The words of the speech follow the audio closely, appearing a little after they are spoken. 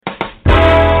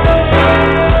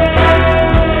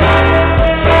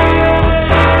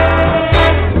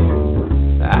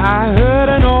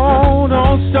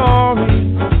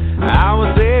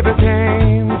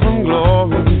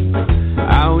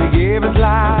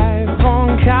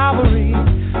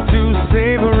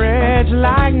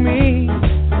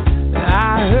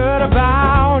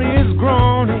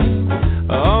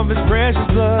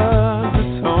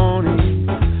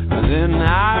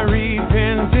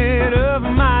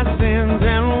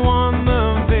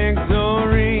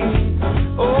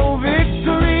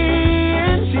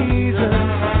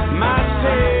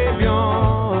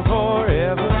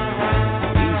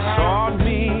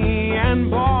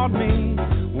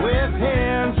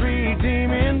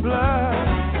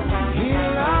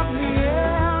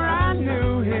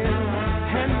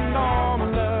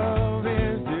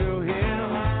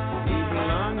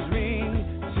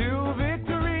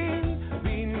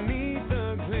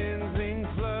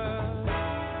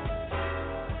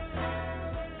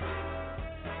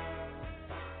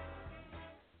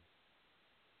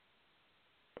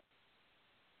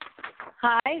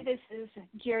Hi, this is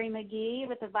Jerry McGee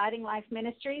with Abiding Life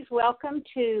Ministries. Welcome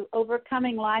to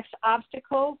Overcoming Life's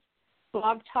Obstacles,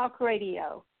 Blog Talk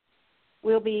Radio.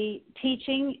 We'll be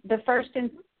teaching the first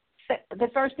and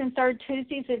third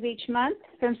Tuesdays of each month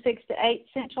from 6 to 8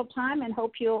 Central Time, and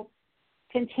hope you'll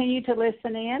continue to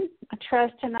listen in. I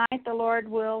trust tonight the Lord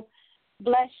will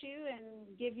bless you and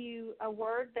give you a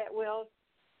word that will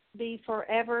be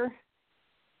forever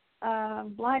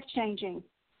life-changing.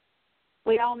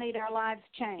 We all need our lives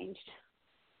changed.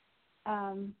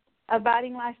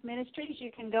 Abiding Life Ministries,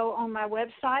 you can go on my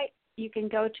website. You can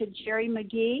go to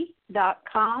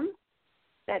jerrymcghee.com.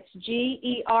 That's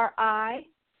G-E-R-I,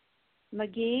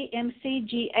 McGee,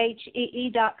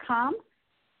 M-C-G-H-E-E.com.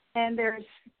 And there's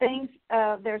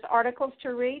there's articles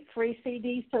to read, free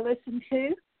CDs to listen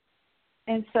to.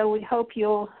 And so we hope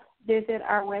you'll visit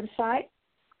our website.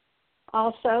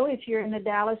 Also, if you're in the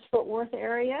Dallas-Fort Worth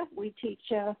area, we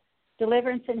teach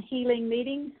Deliverance and Healing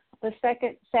meeting the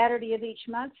second Saturday of each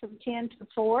month from 10 to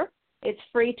 4. It's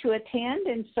free to attend,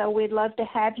 and so we'd love to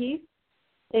have you.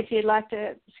 If you'd like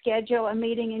to schedule a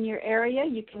meeting in your area,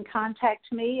 you can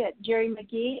contact me at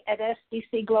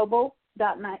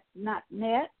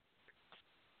jerrymcgee@sdcglobal.net.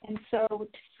 And so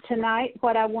tonight,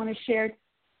 what I want to share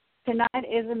tonight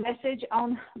is a message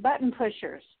on button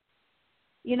pushers.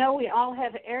 You know, we all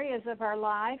have areas of our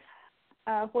life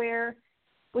where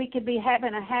we could be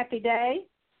having a happy day,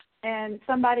 and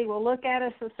somebody will look at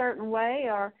us a certain way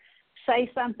or say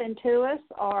something to us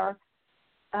or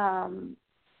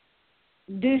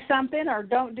do something or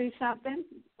don't do something,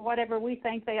 whatever we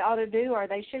think they ought to do or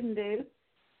they shouldn't do,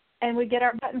 and we get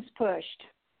our buttons pushed.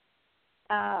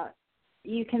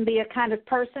 You can be a kind of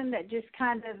person that just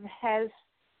kind of has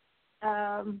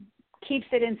keeps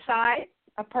it inside,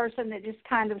 a person that just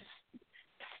kind of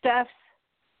stuffs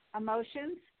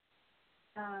emotions.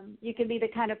 You can be the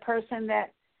kind of person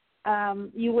that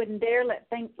you wouldn't dare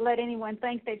let anyone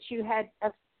think that you had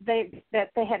that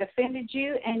they had offended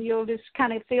you, and you'll just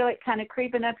kind of feel it kind of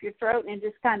creeping up your throat, and it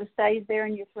just kind of stays there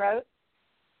in your throat,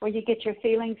 where you get your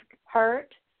feelings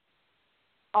hurt.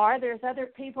 Or there's other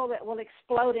people that will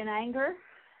explode in anger.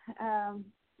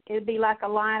 It'd be like a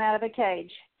lion out of a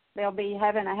cage. They'll be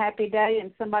having a happy day,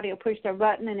 and somebody will push their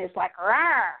button, and it's like,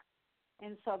 rawr!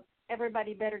 And so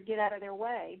everybody better get out of their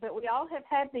way. But we all have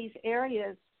had these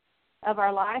areas of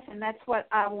our life, and that's what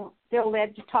I feel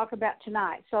led to talk about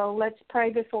tonight. So let's pray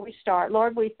before we start.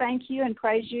 Lord, we thank you and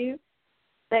praise you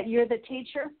that you're the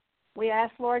teacher. We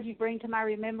ask, Lord, you bring to my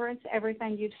remembrance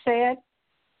everything you've said.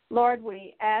 Lord,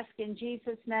 we ask in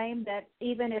Jesus' name that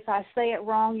even if I say it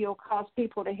wrong, you'll cause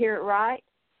people to hear it right.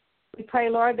 We pray,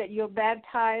 Lord, that you'll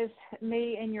baptize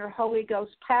me in your Holy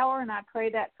Ghost power, and I pray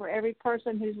that for every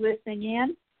person who's listening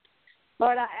in.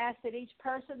 Lord, I ask that each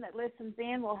person that listens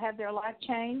in will have their life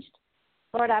changed.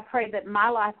 Lord, I pray that my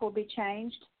life will be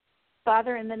changed.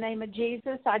 Father, in the name of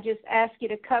Jesus, I just ask you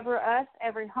to cover us,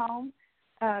 every home,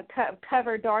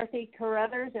 cover Dorothy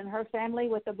Carruthers and her family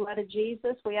with the blood of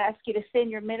Jesus. We ask you to send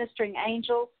your ministering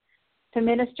angels to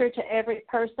minister to every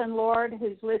person, Lord,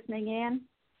 who's listening in.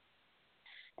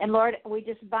 And, Lord, we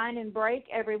just bind and break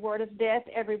every word of death,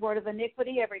 every word of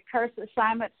iniquity, every curse,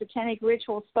 assignment, satanic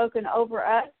ritual spoken over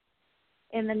us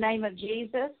in the name of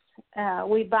Jesus.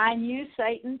 We bind you,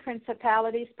 Satan,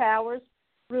 principalities, powers,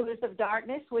 rulers of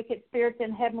darkness, wicked spirits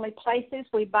in heavenly places.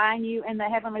 We bind you in the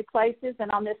heavenly places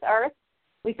and on this earth.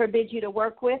 We forbid you to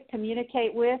work with,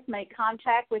 communicate with, make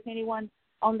contact with anyone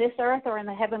on this earth or in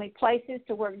the heavenly places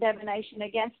to work divination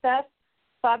against us.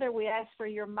 Father, we ask for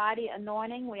your mighty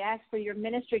anointing. We ask for your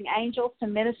ministering angels to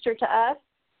minister to us.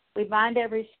 We bind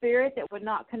every spirit that would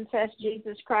not confess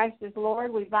Jesus Christ as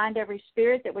Lord. We bind every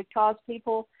spirit that would cause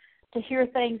people to hear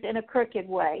things in a crooked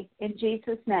way, in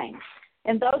Jesus' name.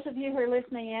 And those of you who are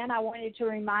listening in, I wanted to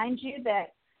remind you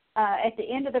that at the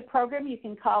end of the program, you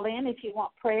can call in if you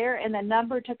want prayer, and the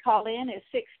number to call in is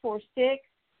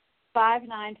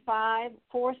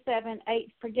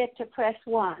 646-595-478. Forget to press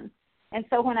 1. And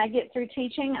so when I get through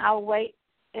teaching, I'll wait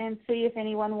and see if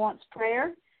anyone wants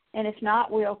prayer, and if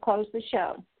not, we'll close the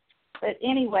show. But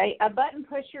anyway, a button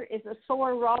pusher is a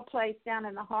sore, raw place down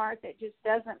in the heart that just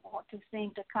doesn't want to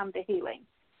seem to come to healing.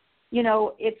 You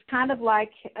know, it's kind of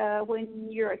like when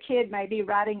you're a kid maybe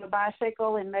riding a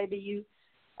bicycle, and maybe you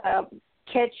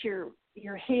catch your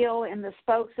heel in the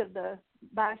spokes of the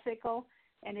bicycle,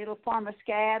 and it'll form a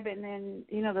scab, and then,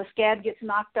 you know, the scab gets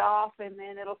knocked off, and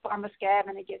then it'll form a scab,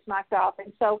 and it gets knocked off.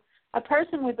 And so a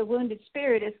person with a wounded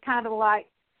spirit is kind of like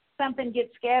something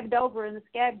gets scabbed over, and the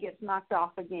scab gets knocked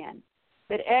off again.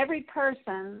 But every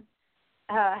person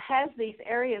has these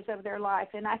areas of their life,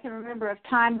 and I can remember a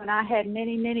time when I had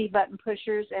many, many button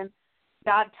pushers, and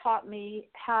God taught me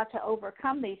how to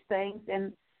overcome these things,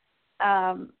 and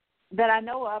that I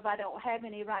know of. I don't have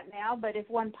any right now, but if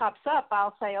one pops up,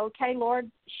 I'll say, okay,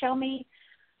 Lord, show me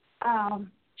how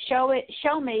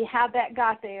that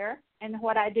got there. And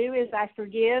what I do is I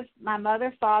forgive my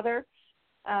mother, father,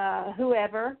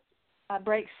 whoever,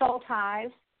 break soul ties,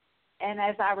 and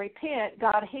as I repent,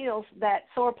 God heals that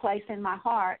sore place in my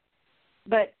heart.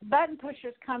 But button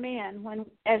pushers come in when,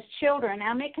 as children.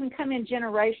 Now, it can come in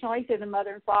generationally through the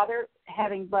mother and father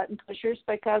having button pushers,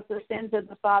 because the sins of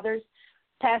the fathers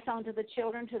pass on to the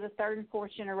children to the third and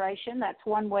fourth generation. That's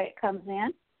one way it comes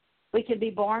in. We could be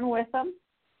born with them.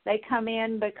 They come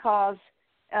in because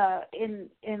in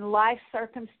life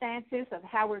circumstances of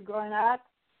how we're growing up,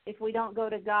 if we don't go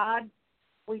to God,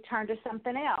 we turn to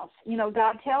something else. You know,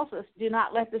 God tells us, do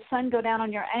not let the sun go down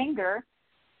on your anger,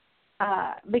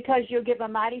 because you'll give a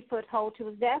mighty foothold to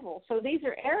the devil. So these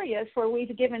are areas where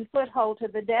we've given foothold to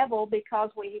the devil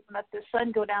because we let the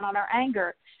sun go down on our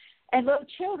anger. And little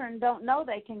children don't know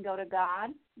they can go to God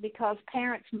because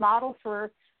parents model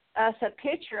for us a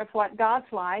picture of what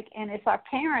God's like. And if our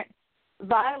parent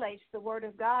violates the Word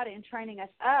of God in training us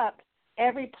up,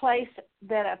 every place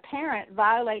that a parent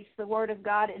violates the Word of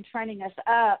God in training us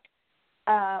up,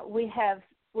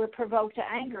 we're provoked to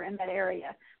anger in that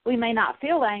area. We may not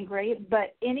feel angry,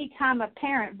 but any time a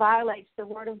parent violates the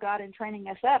Word of God in training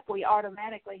us up, we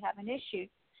automatically have an issue.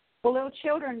 Well, little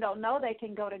children don't know they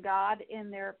can go to God in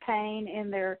their pain,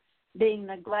 in their being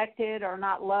neglected or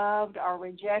not loved or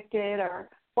rejected or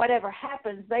whatever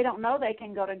happens. They don't know they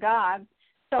can go to God.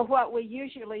 So what we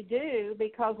usually do,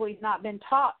 because we've not been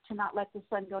taught to not let the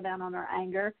sun go down on our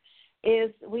anger,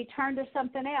 is we turn to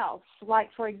something else. Like,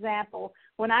 for example,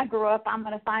 when I grew up, I'm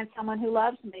going to find someone who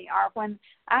loves me. Or when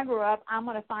I grew up, I'm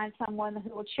going to find someone who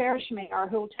will cherish me, or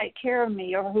who will take care of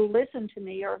me, or who will listen to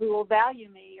me, or who will value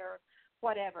me, or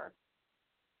whatever.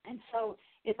 And so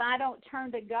if I don't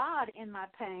turn to God in my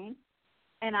pain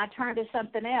and I turn to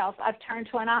something else, I've turned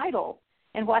to an idol.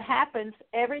 And what happens,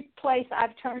 every place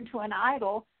I've turned to an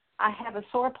idol, I have a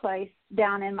sore place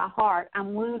down in my heart.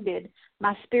 I'm wounded.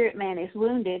 My spirit man is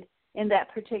wounded in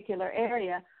that particular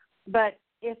area. But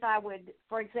if I would,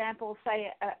 for example,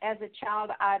 say as a child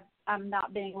I'm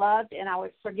not being loved, and I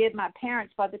would forgive my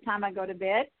parents by the time I go to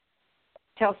bed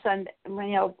till Sunday,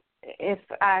 if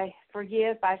I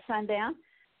forgive by sundown,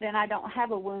 then I don't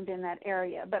have a wound in that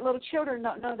area. But little children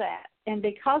don't know that. And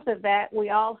because of that, we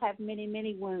all have many,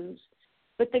 many wounds.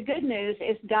 But the good news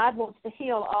is God wants to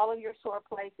heal all of your sore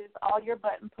places, all your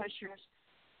button pushers.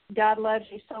 God loves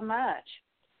you so much.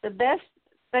 The best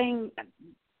thing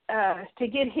to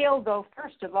get healed, though,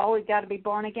 first of all, we've got to be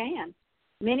born again.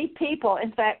 Many people,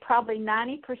 in fact, probably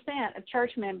 90% of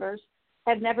church members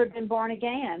have never been born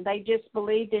again. They just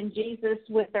believed in Jesus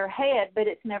with their head, but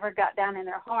it's never got down in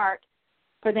their heart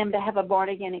for them to have a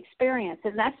born-again experience.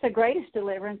 And that's the greatest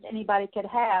deliverance anybody could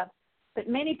have. But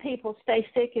many people stay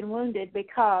sick and wounded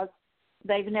because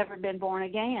they've never been born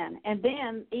again. And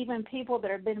then even people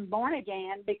that have been born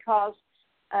again, because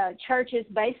churches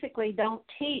basically don't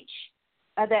teach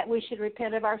that we should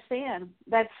repent of our sin.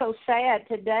 That's so sad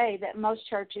today that most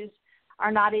churches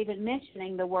are not even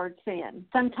mentioning the word sin.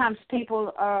 Sometimes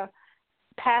people,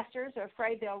 pastors, are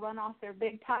afraid they'll run off their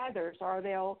big tithers, or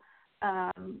they'll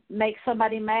make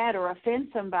somebody mad or offend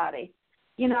somebody.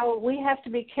 You know, we have to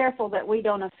be careful that we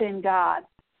don't offend God,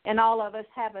 and all of us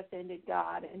have offended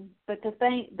God. But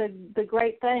the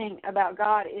great thing about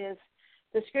God is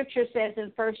the Scripture says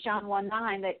in 1 John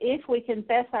 1:9 that if we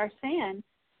confess our sin,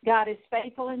 God is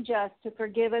faithful and just to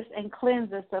forgive us and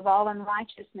cleanse us of all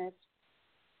unrighteousness.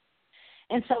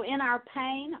 And so in our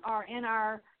pain or in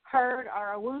our hurt or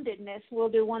our woundedness, we'll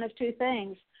do one of two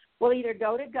things. We'll either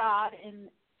go to God and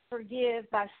forgive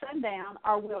by sundown,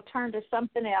 or we'll turn to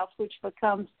something else,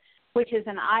 which is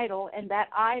an idol, and that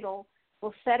idol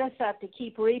will set us up to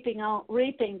keep reaping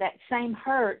that same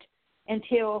hurt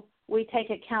until we take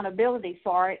accountability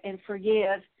for it and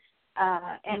forgive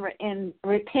and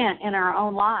repent in our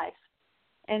own life.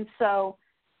 And so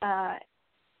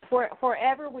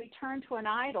wherever we turn to an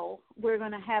idol, we're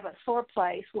going to have a sore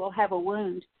place. We'll have a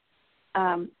wound.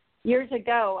 Years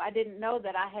ago, I didn't know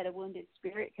that I had a wounded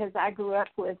spirit because I grew up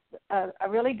with a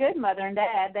really good mother and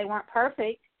dad. They weren't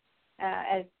perfect,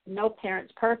 as no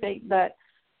parent's perfect, but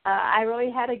I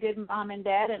really had a good mom and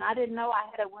dad, and I didn't know I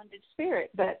had a wounded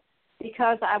spirit. But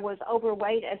because I was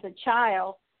overweight as a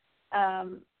child,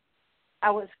 I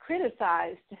was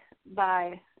criticized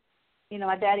by,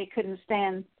 my daddy couldn't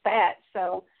stand fat,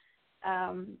 so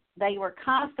they were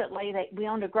constantly, we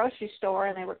owned a grocery store,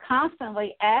 and they were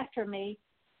constantly after me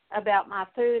about my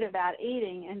food, about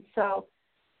eating. And so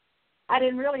I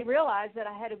didn't really realize that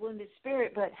I had a wounded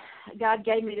spirit, but God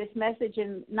gave me this message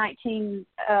in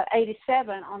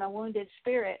 1987 on a wounded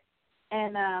spirit.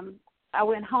 And I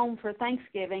went home for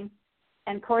Thanksgiving.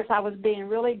 And, of course, I was being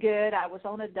really good. I was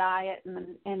on a diet.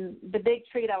 And the big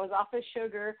treat, I was off of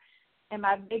sugar. And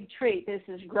my big treat, this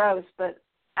is gross, but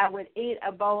I would eat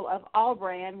a bowl of All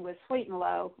Bran with Sweet and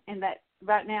Low. And that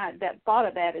right now, that thought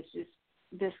of that is just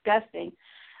disgusting.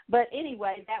 But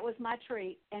anyway, that was my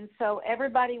treat. And so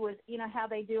everybody was, you know how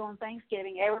they do on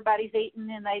Thanksgiving. Everybody's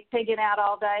eating and they pigging out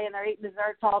all day and they're eating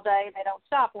desserts all day and they don't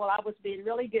stop. Well, I was being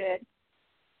really good.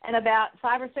 And about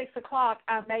 5 or 6 o'clock,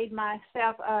 I made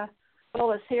myself a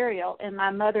bowl of cereal. And my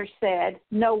mother said,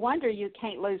 "No wonder you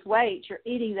can't lose weight. You're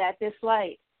eating that this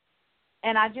late."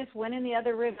 And I just went in the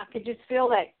other room. I could just feel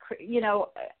that, you know,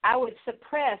 I would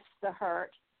suppress the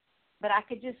hurt, but I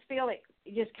could just feel it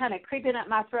just kind of creeping up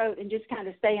my throat and just kind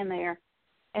of staying there.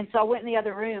 And so I went in the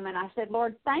other room and I said,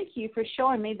 "Lord, thank you for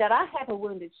showing me that I have a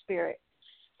wounded spirit."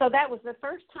 So that was the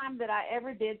first time that I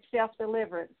ever did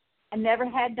self-deliverance. I never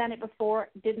had done it before,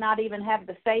 did not even have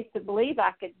the faith to believe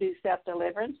I could do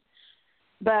self-deliverance.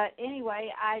 But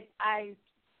anyway, I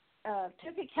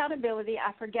took accountability.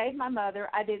 I forgave my mother.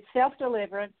 I did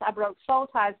self-deliverance. I broke soul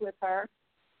ties with her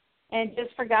and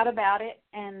just forgot about it.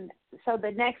 And so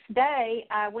the next day,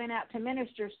 I went out to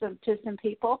minister to some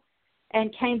people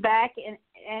and came back.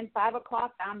 And 5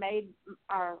 o'clock, I made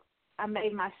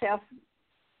myself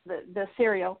the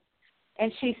cereal.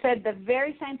 And she said the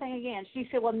very same thing again. She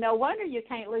said, "Well, no wonder you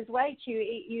can't lose weight. You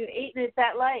eating it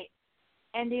that late."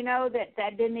 And you know that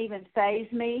didn't even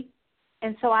faze me.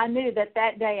 And so I knew that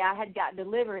day I had got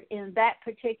delivered in that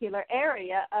particular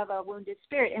area of a wounded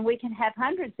spirit. And we can have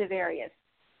hundreds of areas.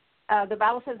 The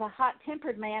Bible says a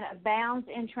hot-tempered man abounds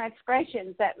in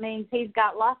transgressions. That means he's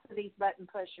got lots of these button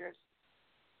pushers.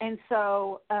 And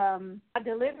so God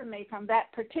delivered me from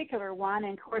that particular one.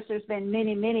 And, of course, there's been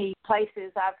many, many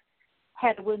places I've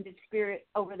had a wounded spirit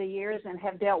over the years and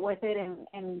have dealt with it.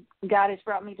 And God has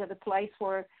brought me to the place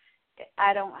where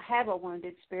I don't have a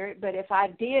wounded spirit. But if I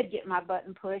did get my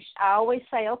button pushed, I always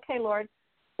say, "Okay, Lord,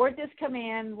 where'd this come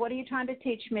in? What are you trying to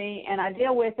teach me?" And I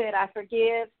deal with it. I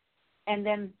forgive. And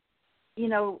then, you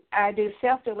know, I do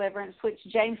self-deliverance, which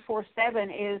James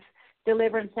 4:7 is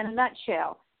deliverance in a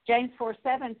nutshell. James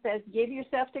 4:7 says, "Give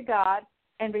yourself to God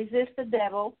and resist the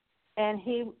devil, and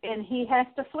he has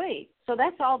to flee." So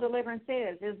that's all deliverance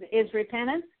is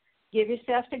repentance. Give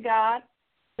yourself to God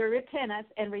through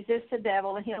repentance and resist the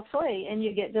devil, and he'll flee, and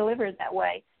you get delivered that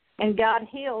way. And God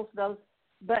heals those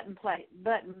button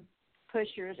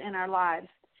pushers in our lives.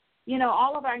 You know,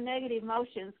 all of our negative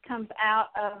emotions comes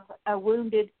out of a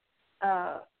wounded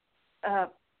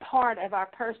part of our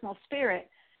personal spirit.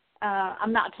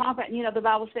 I'm not talking about, you know, the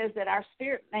Bible says that our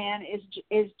spirit man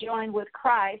is joined with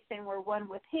Christ and we're one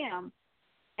with him.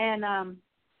 And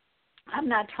I'm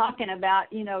not talking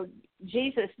about, you know,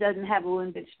 Jesus doesn't have a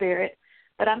wounded spirit,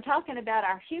 but I'm talking about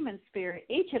our human spirit.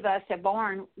 Each of us are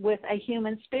born with a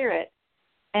human spirit.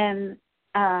 And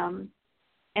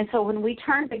so when we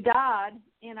turn to God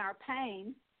in our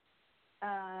pain,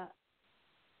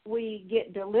 we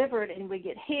get delivered and we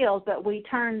get healed, but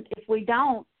if we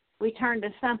don't, we turn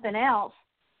to something else,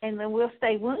 and then we'll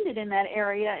stay wounded in that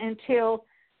area until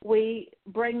we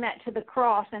bring that to the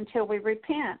cross, until we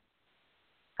repent.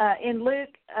 In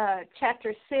Luke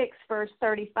chapter 6, verse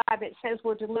 35, it says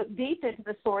we're to look deep into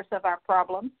the source of our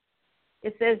problem.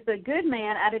 It says the good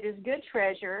man out of his good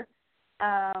treasure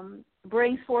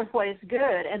brings forth what is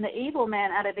good, and the evil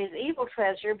man out of his evil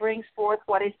treasure brings forth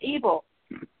what is evil.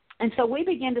 And so we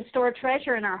begin to store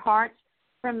treasure in our hearts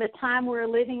from the time we're a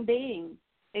living being.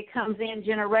 It comes in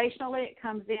generationally. It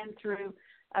comes in through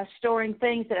storing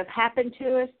things that have happened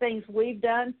to us, things we've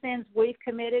done, sins we've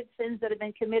committed, sins that have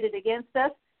been committed against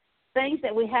us, things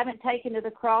that we haven't taken to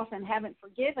the cross and haven't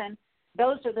forgiven.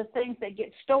 Those are the things that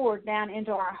get stored down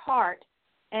into our heart,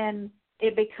 and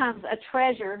it becomes a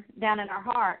treasure down in our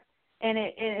heart. And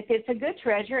if it's a good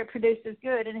treasure, it produces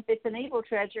good, and if it's an evil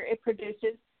treasure, it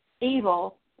produces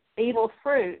evil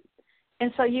fruit.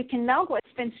 And so you can know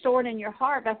what's been stored in your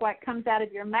heart by what comes out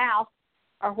of your mouth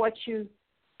or what you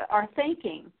are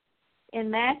thinking. In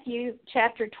Matthew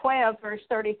chapter 12, verse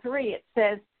 33, it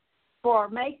says, "For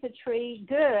make the tree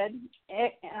good,"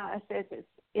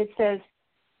 it says,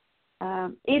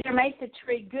 either make the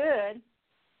tree good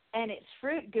and its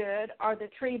fruit good, or the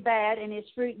tree bad and its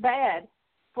fruit bad.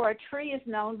 For a tree is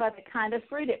known by the kind of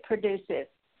fruit it produces.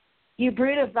 You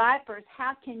brood of vipers,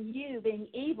 how can you, being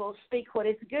evil, speak what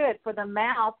is good? For the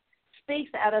mouth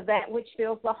speaks out of that which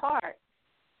fills the heart.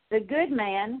 The good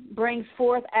man brings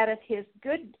forth out of his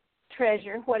good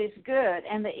treasure what is good,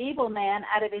 and the evil man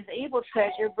out of his evil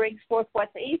treasure brings forth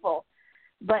what's evil.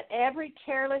 But every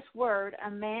careless word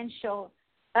a man shall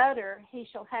utter, he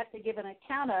shall have to give an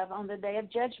account of on the day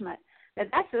of judgment. Now,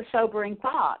 that's a sobering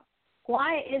thought.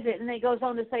 Why is it? And it goes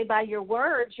on to say, by your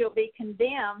words you'll be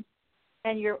condemned,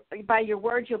 and by your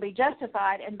words you'll be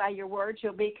justified, and by your words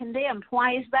you'll be condemned.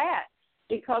 Why is that?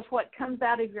 Because what comes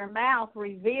out of your mouth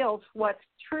reveals what's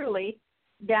truly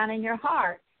down in your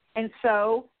heart. And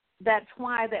so that's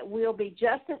why that we'll be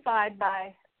justified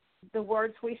by the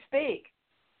words we speak,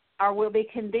 or we'll be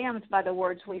condemned by the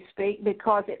words we speak,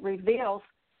 because it reveals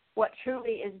what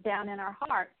truly is down in our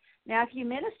heart. Now, if you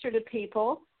minister to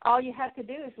people, all you have to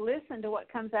do is listen to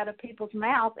what comes out of people's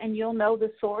mouth, and you'll know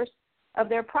the source of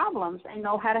their problems and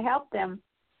know how to help them.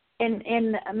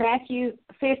 In Matthew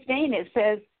 15, it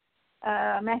says,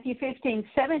 Matthew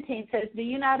 15:17 says, do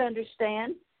you not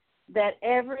understand that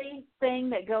everything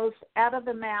that goes out of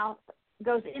the mouth,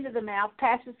 goes into the mouth,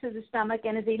 passes through the stomach,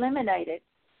 and is eliminated?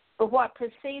 But what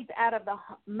proceeds out of the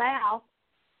mouth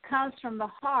comes from the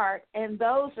heart, and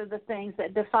those are the things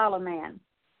that defile a man.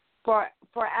 For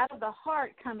out of the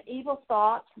heart come evil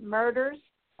thoughts, murders,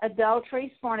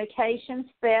 adulteries, fornications,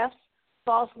 thefts,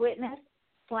 false witness,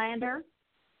 slander.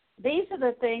 These are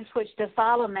the things which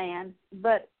defile a man,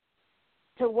 but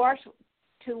to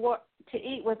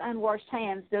eat with unwashed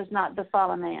hands does not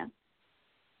defile a man.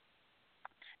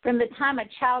 From the time a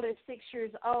child is 6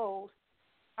 years old,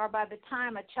 or by the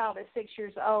time a child is 6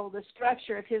 years old, the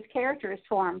structure of his character is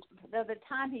formed. By the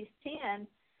time he's 10,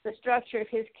 the structure of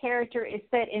his character is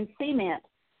set in cement.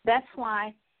 That's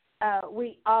why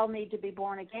we all need to be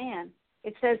born again.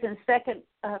 It says in 2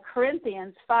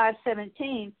 Corinthians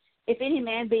 5:17, if any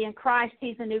man be in Christ,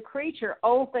 he's a new creature.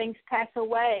 Old things pass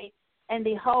away, and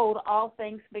behold, all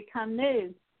things become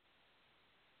new.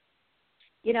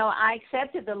 You know, I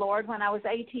accepted the Lord when I was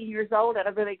 18 years old at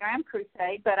a Billy Graham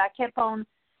crusade, but I kept on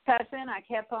cussing. I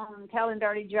kept on telling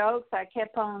dirty jokes.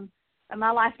 And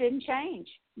my life didn't change.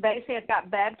 Basically, I got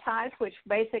baptized, which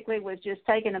basically was just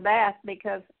taking a bath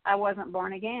because I wasn't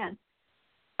born again.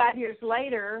 5 years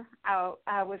later,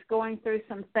 I was going through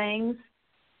some things,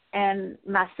 and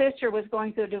my sister was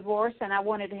going through a divorce, and I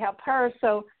wanted to help her.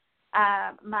 So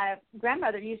my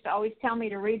grandmother used to always tell me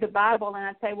to read the Bible, and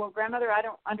I'd say, well, Grandmother, I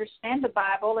don't understand the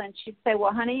Bible. And she'd say,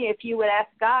 well, honey, if you would ask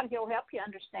God, he'll help you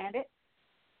understand it.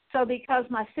 So because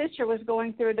my sister was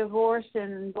going through a divorce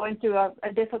and going through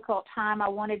a difficult time, I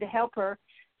wanted to help her.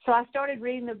 So I started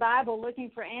reading the Bible, looking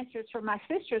for answers for my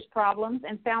sister's problems,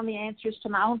 and found the answers to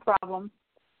my own problems.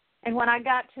 And when I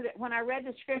read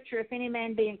the scripture, if any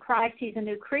man be in Christ, he's a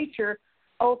new creature.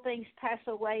 Old things pass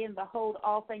away, and behold,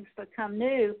 all things become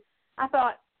new. I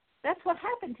thought, that's what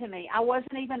happened to me. I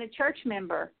wasn't even a church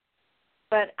member,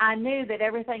 but I knew that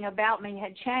everything about me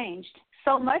had changed,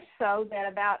 so much so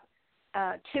that about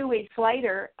 2 weeks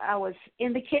later, I was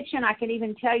in the kitchen. I can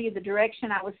even tell you the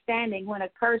direction I was standing when a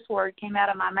curse word came out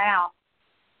of my mouth.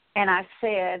 And I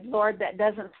said, Lord, that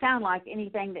doesn't sound like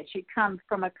anything that should come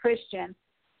from a Christian.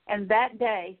 And that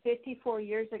day, 54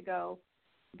 years ago,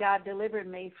 God delivered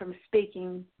me from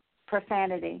speaking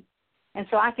profanity. And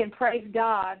so I can praise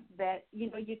God that,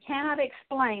 you cannot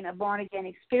explain a born-again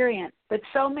experience. But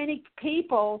so many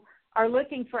people are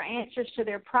looking for answers to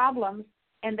their problems,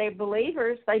 and they're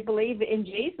believers. They believe in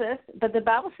Jesus, but the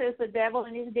Bible says the devil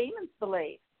and his demons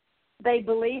believe. They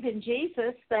believe in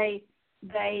Jesus. They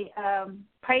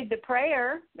prayed the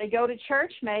prayer. They go to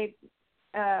church,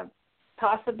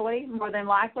 possibly, more than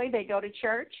likely, they go to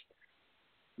church.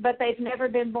 But they've never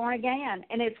been born again.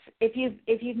 And if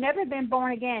you've never been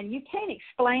born again, you can't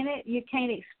explain it. You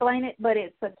can't explain it, but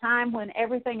it's a time when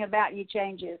everything about you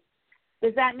changes.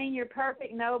 Does that mean you're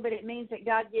perfect? No, but it means that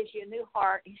God gives you a new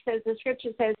heart. He says, the scripture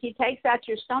says, he takes out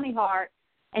your stony heart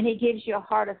and he gives you a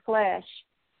heart of flesh.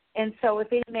 And so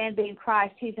if any man be in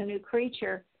Christ, he's a new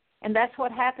creature. And that's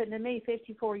what happened to me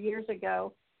 54 years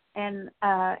ago. And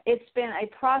it's been a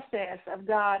process of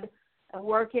God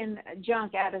working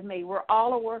junk out of me. We're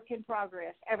all a work in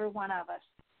progress, every one of us.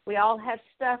 We all have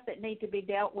stuff that need to be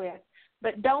dealt with.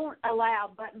 But don't allow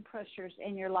button pushers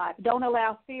in your life. Don't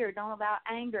allow fear. Don't allow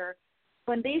anger.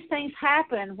 When these things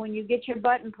happen, when you get your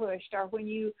button pushed, or when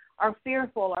you are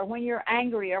fearful, or when you're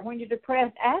angry, or when you're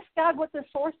depressed, ask God what the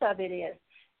source of it is.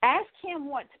 Ask him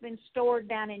what's been stored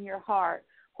down in your heart.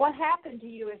 What happened to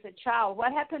you as a child?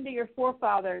 What happened to your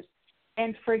forefathers?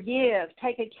 And forgive.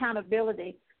 Take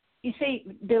accountability. You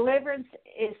see, deliverance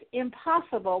is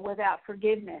impossible without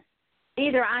forgiveness.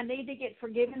 Either I need to get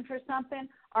forgiven for something,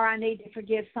 or I need to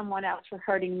forgive someone else for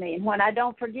hurting me. And when I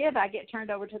don't forgive, I get turned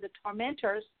over to the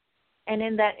tormentors. And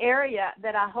in that area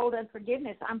that I hold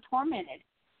unforgiveness, I'm tormented.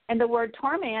 And the word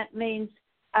torment means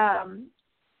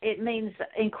it means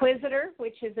inquisitor,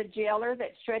 which is a jailer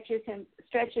that stretches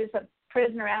a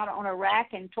prisoner out on a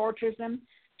rack and tortures them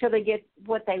till they get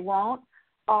what they want.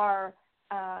 Or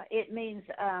it means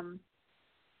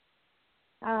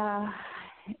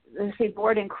the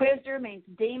word inquisitor means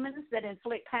demons that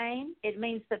inflict pain. It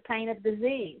means the pain of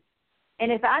disease. And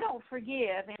if I don't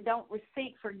forgive and don't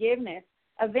seek forgiveness,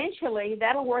 eventually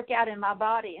that'll work out in my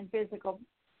body in physical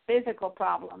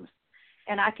problems.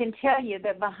 And I can tell you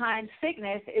that behind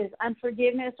sickness is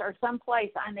unforgiveness or someplace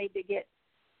I need to get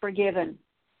forgiven.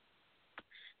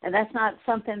 And that's not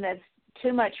something that's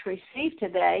too much received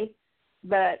today,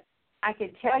 but I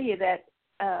can tell you that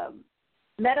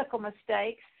medical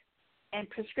mistakes and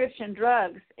prescription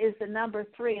drugs is the number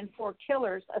 3 and 4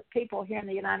 killers of people here in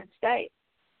the United States.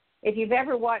 If you've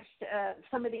ever watched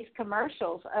some of these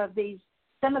commercials of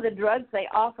some of the drugs they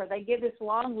offer, they give this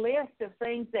long list of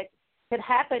things that could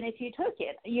happen if you took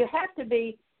it. You have to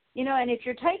be, and if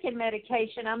you're taking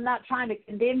medication, I'm not trying to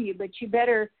condemn you, but you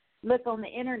better look on the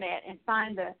internet and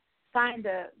find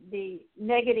the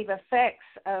negative effects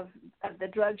of the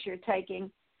drugs you're taking,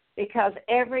 because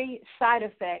every side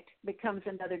effect becomes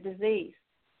another disease.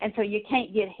 And so you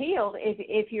can't get healed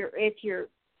if your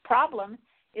problem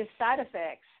is side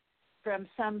effects from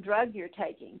some drug you're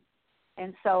taking.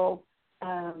 And so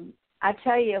I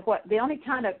tell you what, the only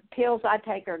kind of pills I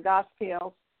take are God's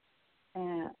pills,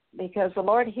 because the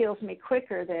Lord heals me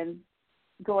quicker than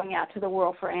going out to the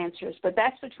world for answers. But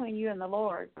that's between you and the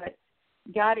Lord. But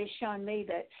God has shown me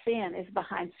that sin is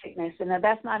behind sickness, and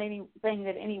that's not anything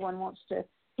that anyone wants to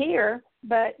hear.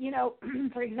 But,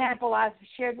 for example, I've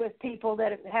shared with people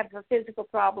that have a physical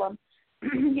problem,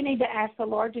 you need to ask the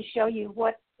Lord to show you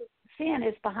what sin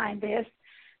is behind this.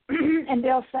 And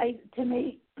they'll say to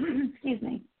me, excuse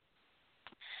me,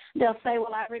 they'll say,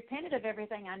 well, I repented of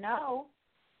everything I know,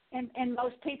 and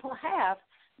most people have.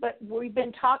 But we've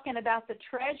been talking about the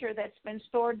treasure that's been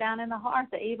stored down in the heart,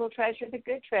 the evil treasure, the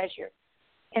good treasure.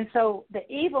 And so the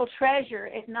evil treasure,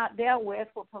 if not dealt with,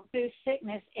 will produce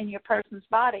sickness in your person's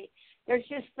body. There's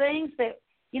just things that,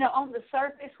 on the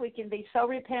surface we can be so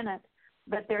repentant,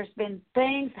 but there's been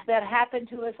things that happen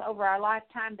to us over our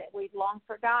lifetime that we've long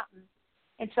forgotten.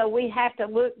 And so we have to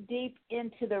look deep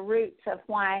into the roots of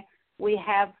why we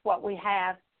have what we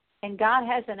have. And God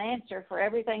has an answer for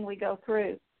everything we go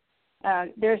through.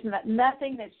 There's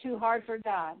nothing that's too hard for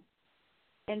God.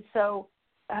 And so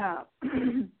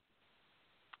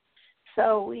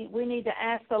so we need to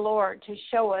ask the Lord to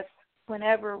show us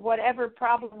whatever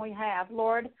problem we have.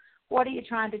 Lord, what are you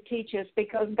trying to teach us?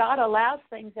 Because God allows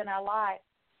things in our life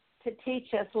to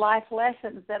teach us life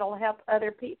lessons that will help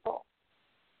other people.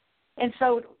 And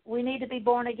so we need to be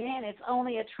born again. It's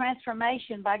only a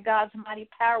transformation by God's mighty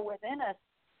power within us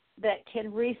that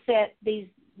can reset these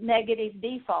negative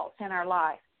defaults in our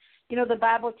life. The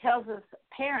Bible tells us,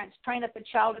 parents, train up a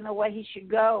child in the way he should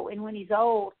go, and when he's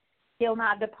old, he'll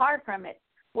not depart from it.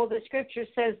 Well, the scripture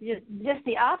says just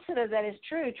the opposite of that is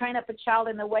true. Train up a child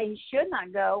in the way he should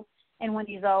not go, and when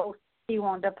he's old, he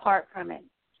won't depart from it.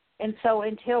 And so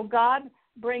until God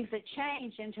brings a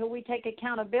change, until we take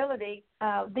accountability,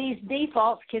 these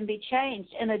defaults can be changed.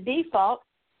 And a default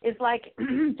is like,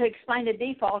 to explain a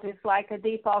default, is like a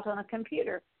default on a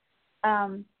computer.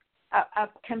 A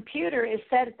computer is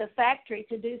set at the factory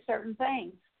to do certain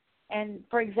things. And,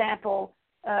 for example,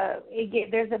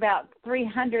 there's about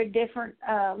 300 different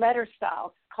letter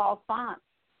styles called fonts.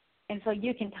 And so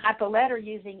you can type a letter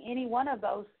using any one of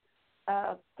those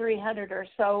 300 or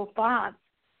so fonts.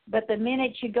 But the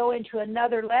minute you go into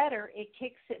another letter, it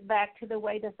kicks it back to the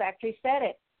way the factory set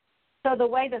it. So the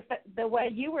way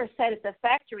you were set at the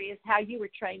factory is how you were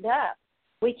trained up.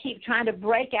 We keep trying to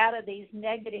break out of these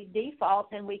negative defaults,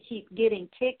 and we keep getting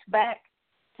kicked back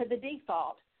to the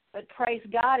default. But praise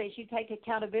God, as you take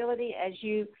accountability, as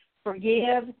you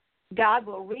forgive, God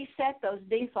will reset those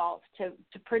defaults to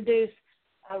produce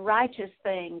righteous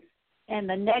things, and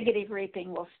the negative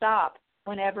reaping will stop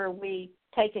whenever we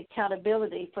take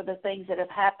accountability for the things that have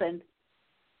happened.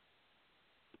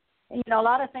 And, a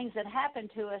lot of things that happen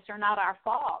to us are not our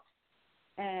fault.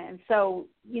 And so,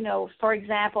 for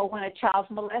example, when a child's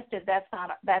molested, that's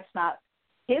not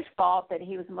his fault that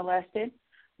he was molested.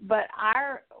 But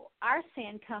our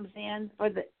sin comes in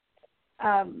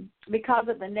because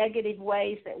of the negative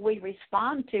ways that we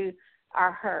respond to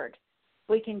our hurt.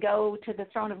 We can go to the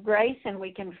throne of grace and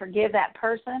we can forgive that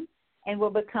person, and we'll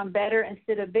become better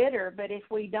instead of bitter. But if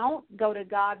we don't go to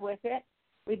God with it,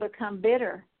 we become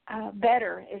bitter.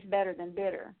 Better is better than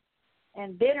bitter.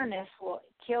 And bitterness will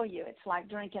kill you. It's like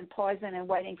drinking poison and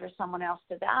waiting for someone else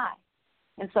to die.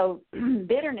 And so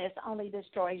bitterness only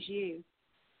destroys you.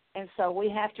 And so we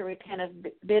have to repent of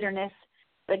bitterness.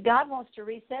 But God wants to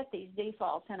reset these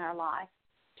defaults in our life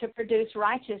to produce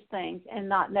righteous things and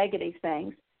not negative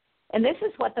things. And this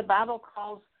is what the Bible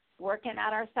calls working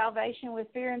out our salvation with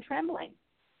fear and trembling.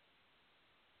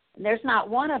 And there's not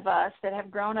one of us that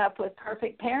have grown up with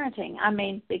perfect parenting. I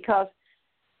mean, because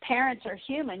parents are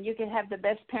human. You can have the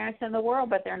best parents in the world,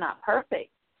 but they're not perfect.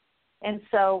 And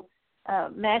so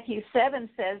Matthew 7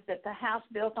 says that the house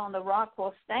built on the rock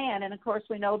will stand, and, of course,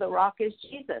 we know the rock is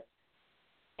Jesus.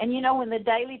 And, you know, when the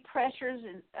daily pressures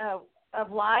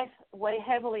of life weigh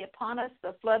heavily upon us,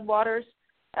 the floodwaters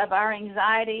of our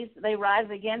anxieties, they rise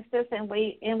against us, and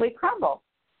we crumble.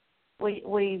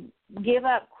 We give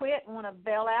up, quit, and want to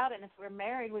bail out, and if we're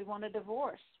married, we want a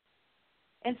divorce.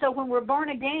 And so when we're born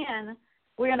again,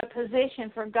 we're in a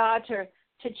position for God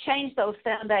to change those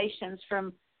foundations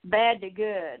from bad to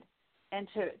good and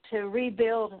to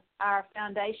rebuild our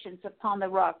foundations upon the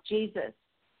rock, Jesus.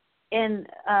 In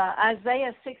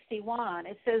Isaiah 61,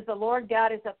 it says, "The Lord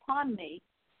God is upon me,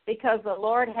 because the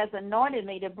Lord has anointed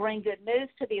me to bring good news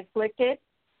to the afflicted.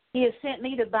 He has sent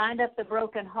me to bind up the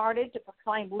brokenhearted, to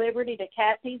proclaim liberty to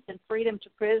captives and freedom to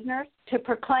prisoners, to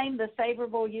proclaim the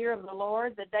favorable year of the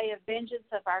Lord, the day of vengeance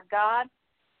of our God,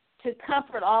 to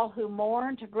comfort all who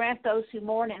mourn, to grant those who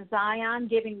mourn in Zion,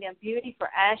 giving them beauty for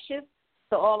ashes,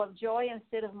 the oil of joy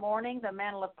instead of mourning, the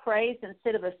mantle of praise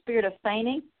instead of a spirit of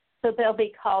fainting. So they'll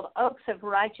be called oaks of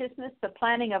righteousness, the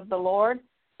planting of the Lord,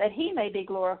 that he may be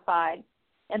glorified.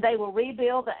 And they will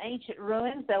rebuild the ancient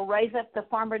ruins. They'll raise up the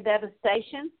former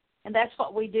devastation. And that's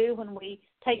what we do when we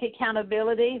take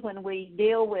accountability, when we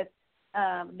deal with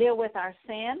our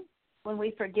sin, when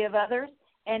we forgive others.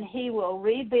 And he will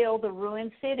rebuild the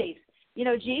ruined cities. You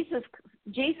know, Jesus,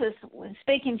 when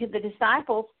speaking to the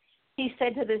disciples, he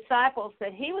said to the disciples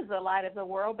that he was the light of the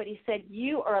world, but he said,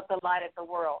 you are the light of the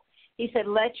world. He said,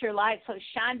 let your light so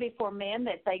shine before men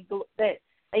that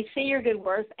they see your good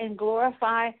works and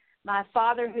glorify my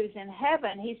Father who's in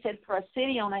heaven. He said, for a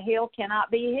city on a hill cannot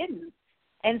be hidden.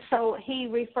 And so he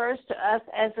refers to us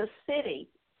as a city.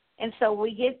 And so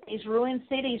we get these ruined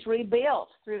cities rebuilt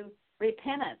through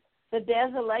repentance. The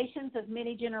desolations of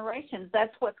many generations,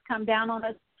 that's what's come down on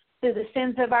us through the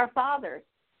sins of our fathers.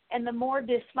 And the more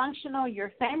dysfunctional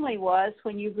your family was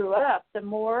when you grew up, the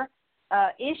more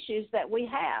issues that we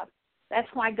have. That's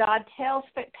why God tells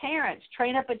parents,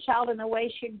 train up a child in the way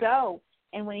he should go,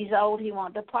 and when he's old, he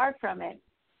won't depart from it.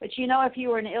 But, you know, if you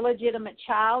were an illegitimate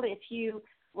child, if you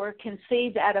were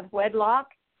conceived out of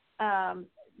wedlock,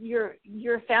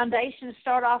 your foundations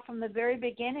start off from the very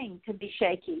beginning to be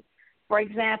shaky. For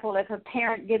example, if a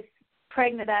parent gets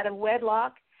pregnant out of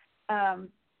wedlock,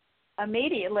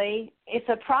 immediately it's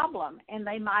a problem, and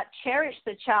they might cherish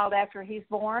the child after he's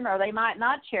born, or they might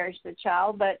not cherish the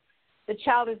child, but the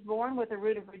child is born with a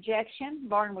root of rejection,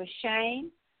 born with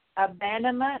shame,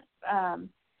 abandonment,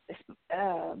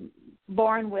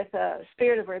 born with a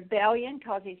spirit of rebellion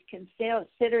because he's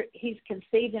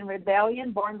conceived in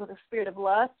rebellion, born with a spirit of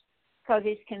lust because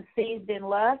he's conceived in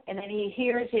lust, and then he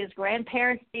hears his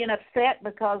grandparents being upset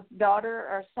because daughter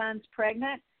or son's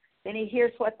pregnant. Then he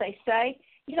hears what they say.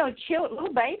 You know,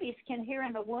 little babies can hear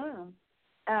in the womb.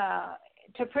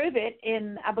 To prove it,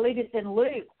 I believe it's in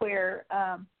Luke, where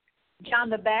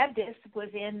John the Baptist was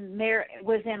in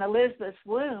Elizabeth's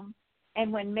womb,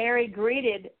 and when Mary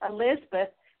greeted Elizabeth,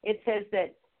 it says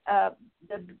that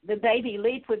the baby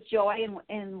leaped with joy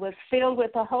and was filled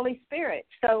with the Holy Spirit.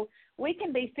 So we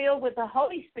can be filled with the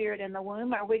Holy Spirit in the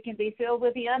womb, or we can be filled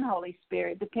with the unholy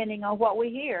spirit, depending on what we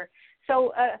hear.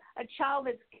 So a child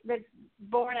that's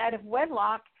born out of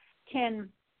wedlock can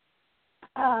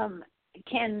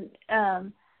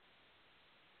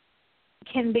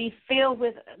be filled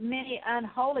with many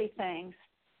unholy things.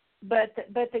 But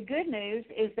the good news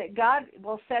is that God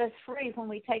will set us free when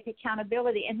we take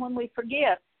accountability and when we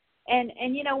forgive.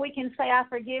 And you know, we can say, I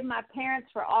forgive my parents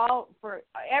for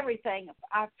everything.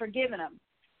 I've forgiven them.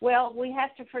 Well, we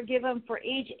have to forgive them for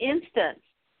each instance.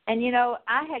 And, you know,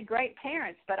 I had great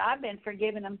parents, but I've been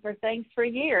forgiving them for things for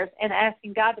years and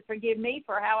asking God to forgive me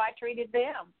for how I treated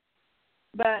them.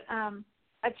 But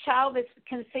a child that's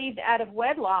conceived out of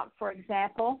wedlock, for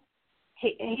example,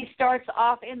 he starts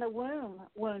off in the womb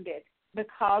wounded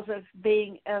because of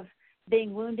being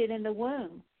wounded in the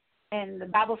womb. And the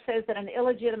Bible says that an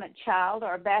illegitimate child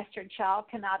or a bastard child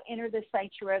cannot enter the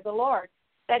sanctuary of the Lord.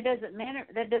 That doesn't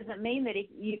mean that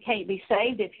you can't be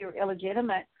saved if you're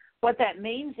illegitimate. What that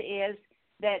means is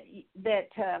that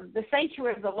the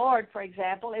sanctuary of the Lord, for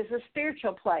example, is a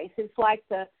spiritual place. It's like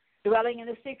the dwelling in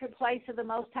the secret place of the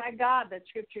Most High God. The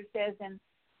Scripture says in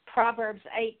Proverbs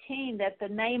 18 that the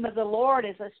name of the Lord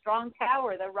is a strong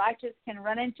tower. The righteous can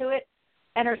run into it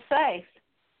and are safe.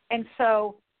 And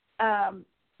so,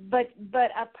 but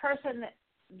a person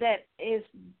that is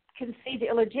conceived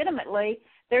illegitimately,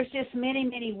 there's just many,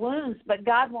 many wounds, but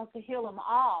God wants to heal them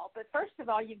all. But first of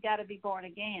all, you've got to be born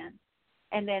again.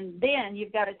 And then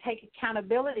you've got to take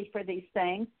accountability for these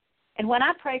things. And when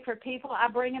I pray for people, I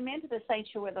bring them into the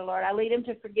sanctuary of the Lord. I lead them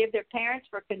to forgive their parents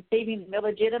for conceiving them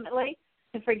illegitimately,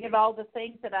 to forgive all the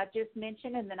things that I just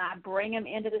mentioned, and then I bring them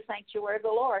into the sanctuary of the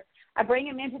Lord. I bring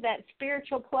them into that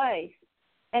spiritual place.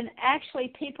 And actually,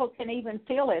 people can even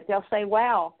feel it. They'll say,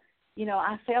 wow,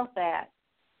 I felt that.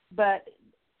 But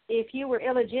if you were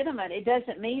illegitimate, it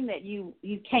doesn't mean that you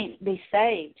can't be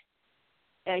saved.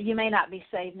 You may not be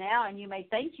saved now, and you may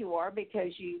think you are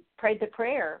because you prayed the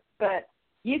prayer. But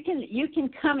you can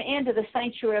come into the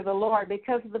sanctuary of the Lord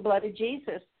because of the blood of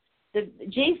Jesus.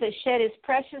 Jesus shed his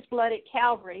precious blood at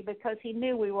Calvary because he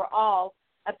knew we were all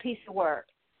a piece of work.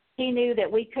 He knew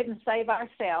that we couldn't save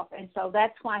ourselves, and so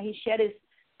that's why he shed his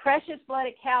precious blood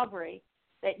at Calvary,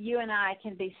 that you and I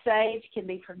can be saved, can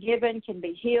be forgiven, can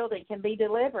be healed, and can be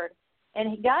delivered.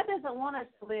 And God doesn't want us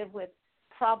to live with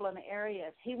problem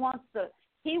areas.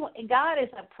 God is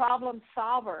a problem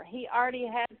solver. He already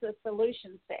has the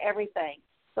solutions to everything.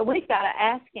 So we've got to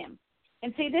ask him.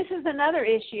 And see, this is another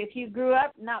issue. If you grew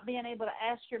up not being able to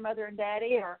ask your mother and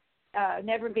daddy, or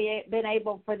never been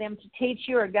able for them to teach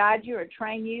you or guide you or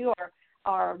train you,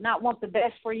 or not want the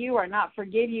best for you or not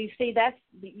forgive you, see, that's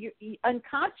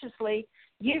unconsciously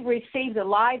you've received a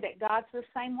lie that God's the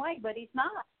same way, but he's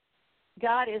not.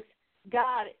 God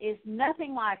is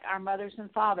nothing like our mothers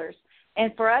and fathers.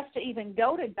 And for us to even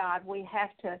go to God, we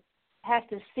have to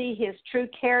see his true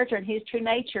character and his true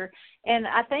nature. And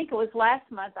I think it was last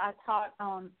month I taught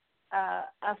on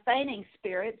a feigning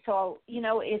spirit. So,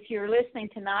 if you're listening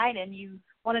tonight and you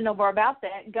want to know more about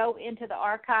that, go into the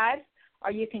archives,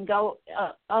 or you can go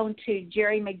on to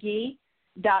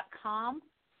jerrymcgee.com,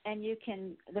 and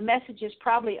the message is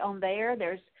probably on there.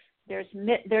 There's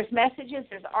messages,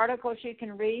 there's articles you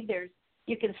can read,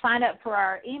 you can sign up for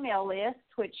our email list,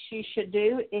 which you should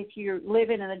do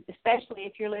especially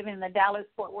if you're living in the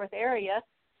Dallas-Fort Worth area,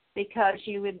 because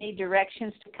you would need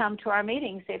directions to come to our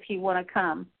meetings if you want to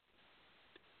come.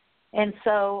 And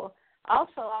so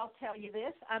also I'll tell you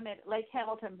this, I'm at Lake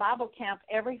Hamilton Bible Camp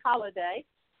every holiday,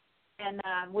 and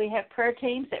we have prayer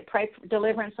teams that pray for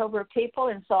deliverance over people,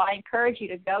 and so I encourage you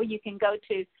to go. You can go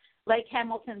to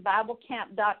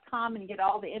LakeHamiltonBibleCamp.com and get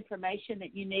all the information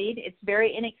that you need. It's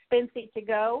very inexpensive to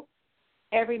go.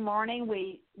 Every morning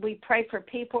we pray for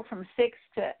people from 6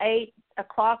 to 8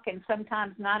 o'clock and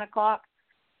sometimes 9 o'clock.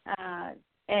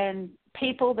 And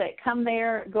people that come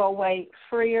there go away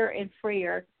freer and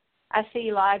freer. I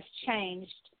see lives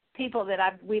changed. People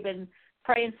that we've been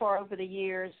praying for over the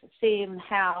years, seeing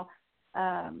how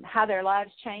their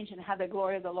lives change and how the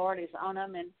glory of the Lord is on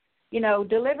them. And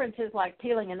deliverance is like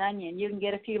peeling an onion. You can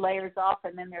get a few layers off,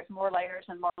 and then there's more layers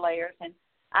and more layers. And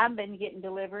I've been getting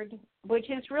delivered, which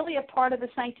is really a part of the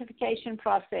sanctification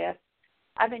process.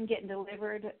 I've been getting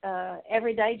delivered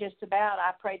every day just about.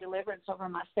 I pray deliverance over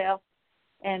myself.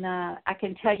 And I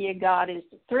can tell you God is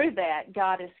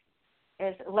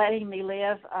letting me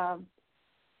live a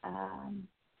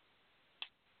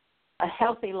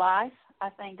healthy life.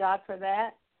 I thank God for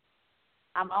that.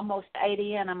 I'm almost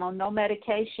 80 and I'm on no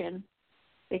medication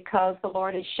because the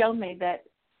Lord has shown me that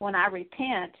when I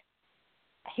repent,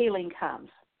 healing comes.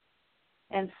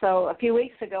 And so a few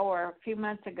weeks ago or a few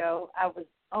months ago, I was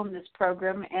on this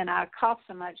program and I coughed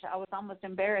so much I was almost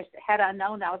embarrassed. Had I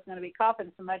known I was going to be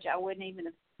coughing so much, I wouldn't even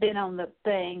have been on the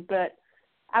thing. But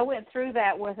I went through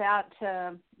that without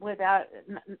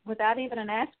even an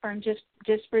aspirin, just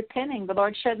repenting. The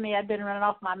Lord showed me I'd been running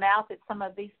off my mouth at some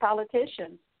of these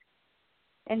politicians.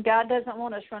 And God doesn't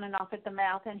want us running off at the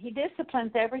mouth, and he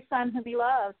disciplines every son whom he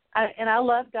loves. And I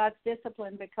love God's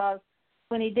discipline because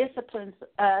when he disciplines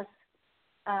us,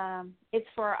 it's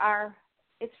for our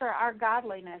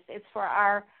godliness. It's for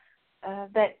our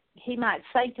that he might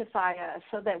sanctify us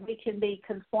so that we can be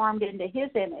conformed into his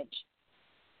image.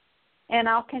 And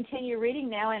I'll continue reading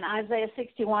now in Isaiah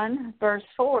 61, verse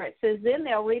 4. It says, "Then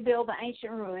they'll rebuild the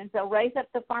ancient ruins. They'll raise up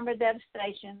the former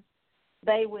devastation.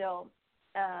 They will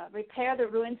repair the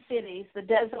ruined cities, the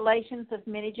desolations of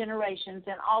many generations."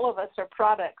 And all of us are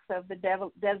products of the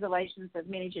desolations of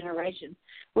many generations.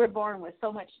 We're born with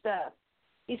so much stuff.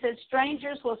 He says,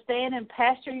 "Strangers will stand and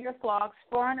pasture your flocks.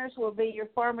 Foreigners will be your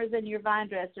farmers and your vine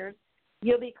dressers.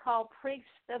 You'll be called priests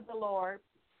of the Lord.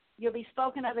 You'll be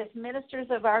spoken of as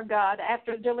ministers of our God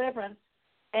after deliverance,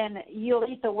 and you'll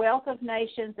eat the wealth of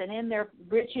nations, and in their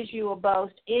riches you will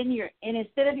boast. And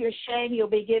instead of your shame, you'll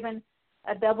be given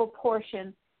a double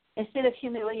portion. Instead of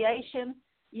humiliation,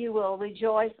 you will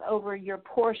rejoice over your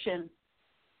portion,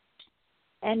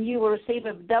 and you will receive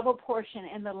a double portion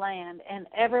in the land, and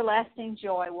everlasting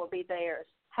joy will be theirs.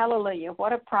 Hallelujah.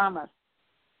 What a promise.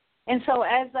 And so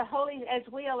as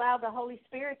we allow the Holy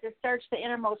Spirit to search the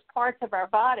innermost parts of our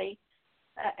body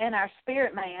and our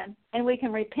spirit man, and we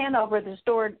can repent over the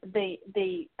stored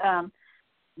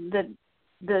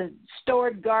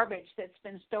garbage that's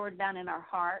been stored down in our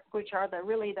heart, which are the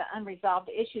unresolved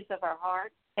issues of our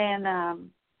heart, and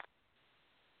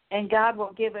God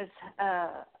will give us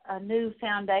a new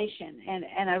foundation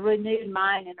and a renewed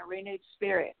mind and a renewed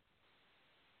spirit.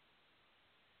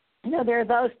 You know, there are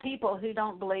those people who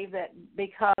don't believe that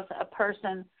because a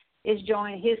person his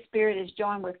spirit is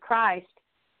joined with Christ,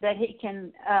 that he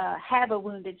can have a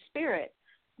wounded spirit.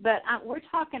 But we're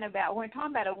talking about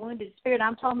a wounded spirit,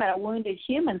 I'm talking about a wounded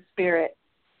human spirit.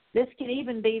 This can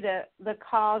even be the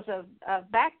cause of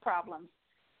back problems.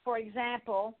 For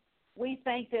example, we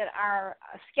think that our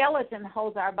skeleton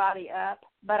holds our body up,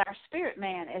 but our spirit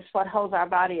man is what holds our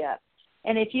body up.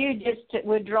 And if you just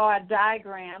would draw a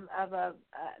diagram of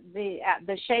the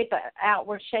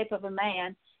outward shape of a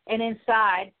man, and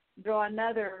inside draw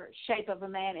another shape of a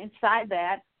man inside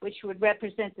that, which would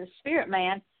represent the spirit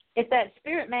man, if that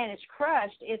spirit man is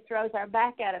crushed, it throws our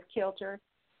back out of kilter,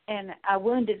 and a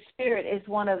wounded spirit is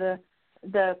one of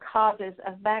the causes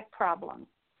of back problems.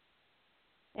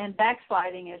 And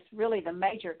backsliding is really the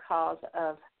major cause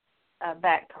of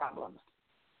back problems.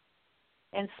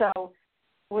 And so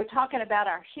we're talking about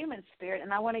our human spirit,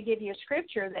 and I want to give you a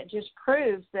scripture that just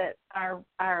proves that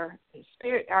our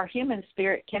human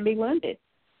spirit can be wounded.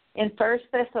 In 1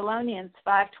 Thessalonians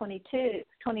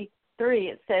 5:23,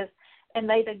 it says, "And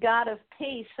may the God of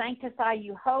peace sanctify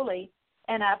you wholly,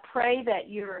 and I pray that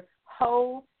your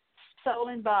whole soul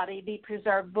and body be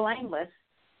preserved blameless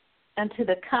unto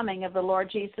the coming of the Lord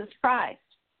Jesus Christ."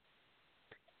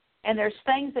 And there's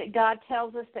things that God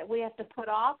tells us that we have to put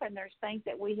off, and there's things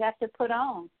that we have to put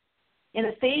on. In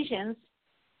Ephesians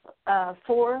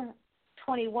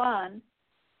 4:21,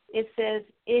 it says,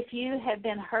 "If you have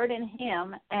been heard in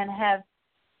him and have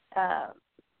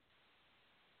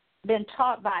been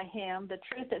taught by him the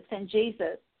truth that's in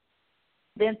Jesus,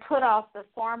 then put off the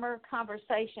former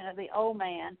conversation of the old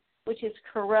man, which is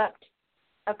corrupt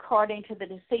according to the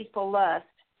deceitful lust,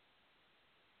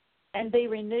 and be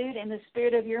renewed in the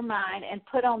spirit of your mind, and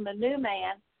put on the new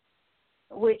man,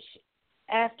 which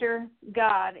after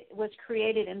God was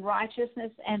created in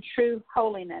righteousness and true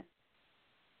holiness.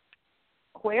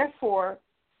 Wherefore,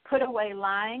 put away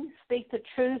lying, speak the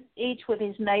truth each with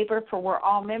his neighbor, for we're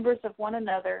all members of one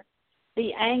another.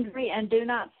 Be angry and do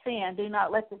not sin. Do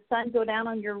not let the sun go down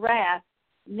on your wrath,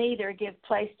 neither give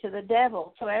place to the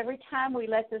devil." So every time we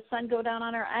let the sun go down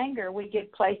on our anger, we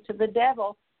give place to the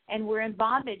devil, and we're in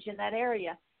bondage in that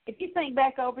area. If you think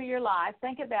back over your life,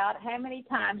 think about how many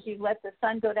times you've let the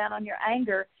sun go down on your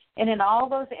anger, and in all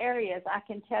those areas, I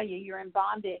can tell you, you're in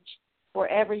bondage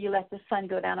wherever you let the sun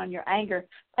go down on your anger.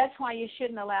 That's why you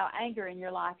shouldn't allow anger in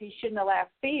your life. You shouldn't allow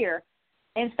fear.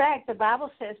 In fact, the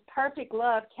Bible says perfect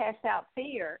love casts out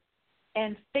fear,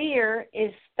 and fear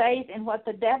is faith in what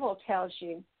the devil tells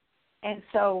you. And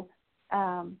so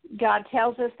God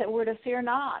tells us that we're to fear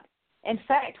not. In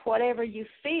fact, whatever you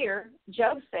fear,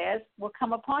 Job says, will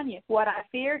come upon you. What I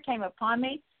feared came upon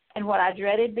me, and what I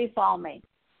dreaded befall me.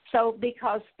 So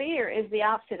because fear is the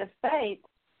opposite of faith,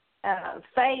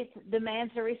 faith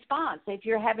demands a response. If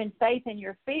you're having faith in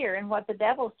your fear and what the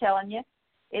devil's telling you,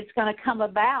 it's going to come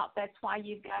about. That's why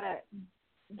you've got to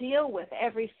deal with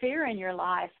every fear in your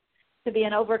life to be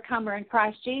an overcomer in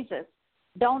Christ Jesus.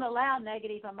 Don't allow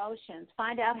negative emotions.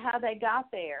 Find out how they got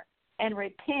there and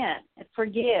repent and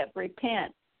forgive.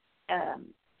 Repent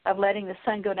of letting the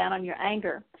sun go down on your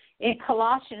anger. In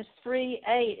Colossians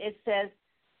 3:8, it says,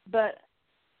 but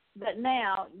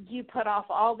now you put off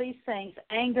all these things: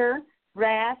 anger,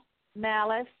 wrath,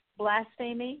 malice,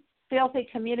 blasphemy, filthy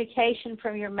communication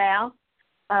from your mouth.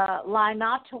 Lie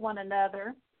not to one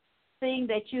another, seeing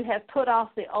that you have put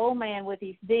off the old man with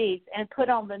his deeds, and put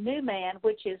on the new man,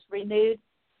 which is renewed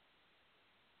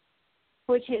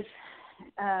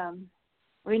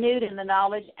in the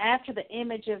knowledge after the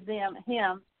image of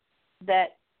him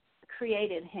that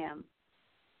created him.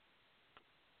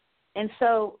 And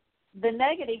so the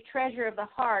negative treasure of the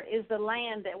heart is the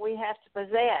land that we have to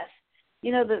possess.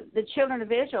 You know, the children of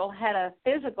Israel had a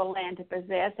physical land to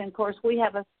possess, and of course we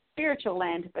have a spiritual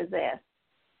land to possess.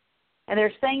 And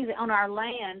there's things on our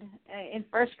land. In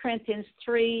 1 Corinthians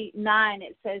 3:9,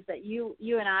 it says that you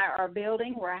and I are a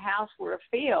building, we're a house, we're a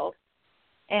field.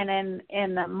 And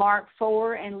in Mark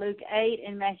 4 and Luke 8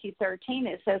 and Matthew 13,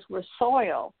 it says we're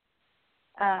soil.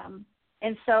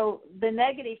 And so the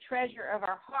negative treasure of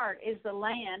our heart is the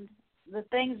land, the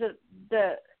things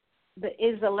that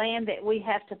is the land that we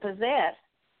have to possess.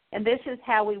 And this is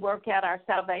how we work out our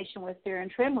salvation with fear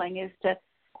and trembling, is to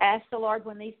ask the Lord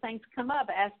when these things come up,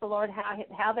 ask the Lord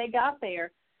how they got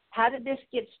there. How did this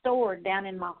get stored down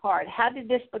in my heart? How did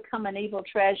this become an evil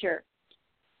treasure?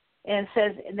 And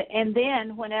says, and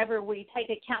then whenever we take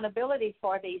accountability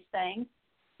for these things,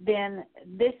 then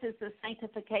this is the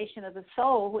sanctification of the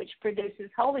soul, which produces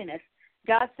holiness.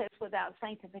 God says without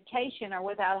sanctification or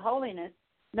without holiness,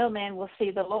 no man will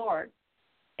see the Lord.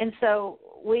 And so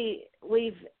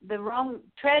the wrong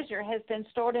treasure has been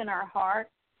stored in our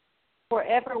heart.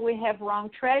 Wherever we have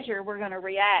wrong treasure, we're going to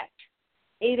react.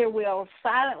 Either we'll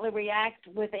silently react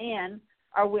within,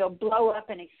 or we'll blow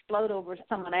up and explode over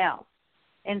someone else.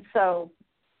 And so,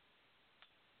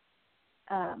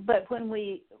 but when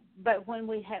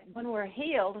we're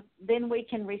healed, then we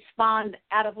can respond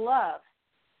out of love,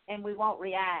 and we won't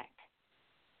react.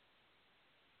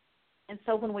 And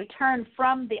so when we turn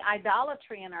from the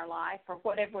idolatry in our life, or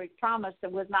whatever we promised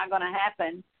that was not going to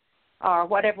happen, or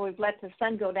whatever we've let the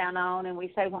sun go down on, and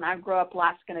we say, when I grow up,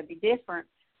 life's going to be different.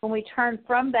 When we turn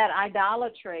from that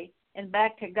idolatry and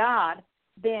back to God,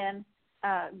 then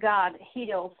God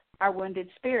heals our wounded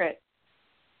spirit.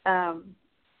 And,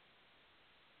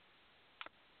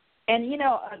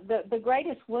 the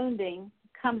greatest wounding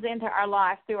comes into our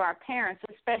life through our parents,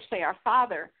 especially our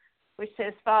father, which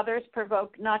says, fathers,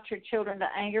 provoke not your children to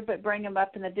anger, but bring them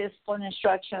up in the discipline and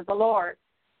instruction of the Lord.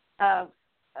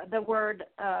 The word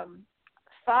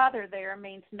father there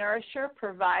means nourisher,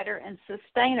 provider, and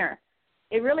sustainer.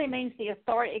 It really means the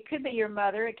authority. It could be your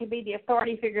mother. It could be the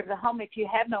authority figure of the home if you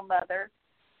have no mother.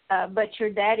 But your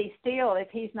daddy still, if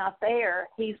he's not there,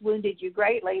 he's wounded you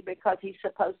greatly because he's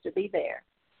supposed to be there.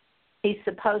 He's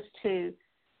supposed to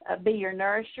be your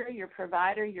nourisher, your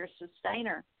provider, your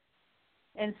sustainer.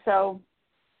 And so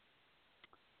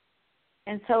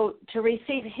to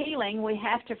receive healing, we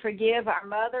have to forgive our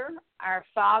mother, our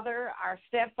father, our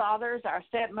stepfathers, our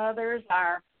stepmothers,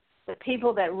 the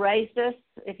people that raised us.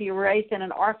 If you were raised in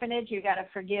an orphanage, you got to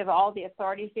forgive all the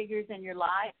authority figures in your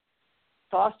life,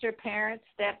 foster parents,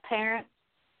 step-parents,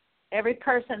 every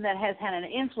person that has had an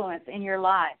influence in your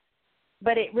life.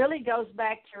 But it really goes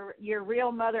back to your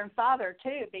real mother and father,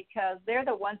 too, because they're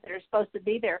the ones that are supposed to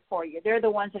be there for you. They're the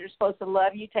ones that are supposed to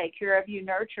love you, take care of you,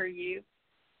 nurture you.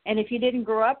 And if you didn't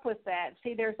grow up with that,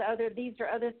 see, these are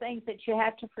other things that you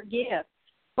have to forgive.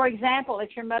 For example,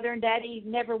 if your mother and daddy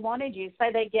never wanted you,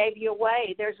 say they gave you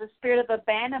away, there's a spirit of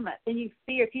abandonment. Then you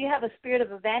fear. If you have a spirit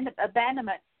of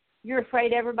abandonment, you're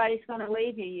afraid everybody's going to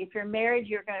leave you. If you're married,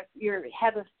 you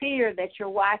have a fear that your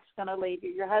wife's going to leave you,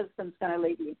 your husband's going to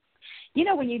leave you. You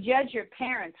know, when you judge your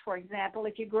parents, for example,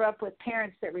 if you grew up with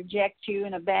parents that reject you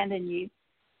and abandon you,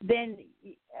 then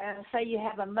say you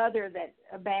have a mother that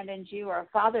abandons you or a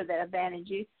father that abandons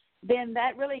you, then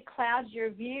that really clouds your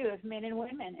view of men and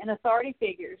women and authority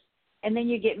figures. And then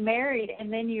you get married,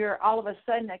 and then you're all of a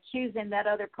sudden accusing that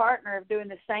other partner of doing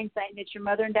the same thing that your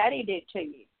mother and daddy did to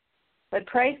you. But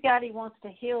praise God, he wants to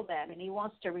heal that, and he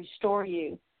wants to restore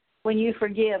you. When you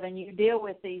forgive and you deal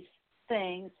with these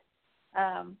things,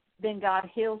 then God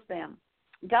heals them.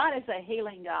 God is a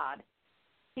healing God.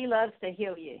 He loves to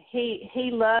heal you. He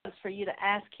loves for you to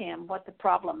ask him what the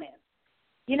problem is.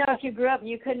 You know, if you grew up and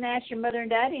you couldn't ask your mother and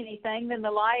daddy anything, then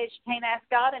the lie is you can't ask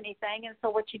God anything. And so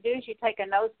what you do is you take a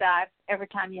nosedive every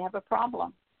time you have a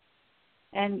problem.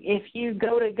 And if you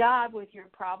go to God with your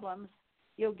problems,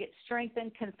 you'll get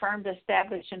strengthened, confirmed,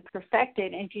 established, and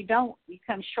perfected. And if you don't, you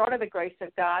come short of the grace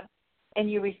of God and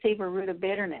you receive a root of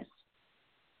bitterness.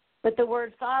 But the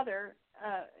word father,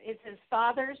 it says,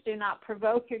 fathers, do not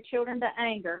provoke your children to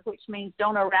anger, which means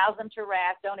don't arouse them to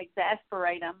wrath, don't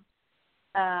exasperate them.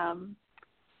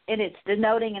 And it's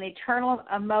denoting an eternal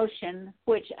emotion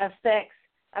which affects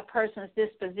a person's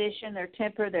disposition, their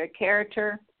temper, their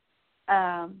character.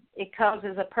 It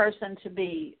causes a person to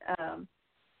be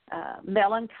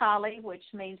melancholy, which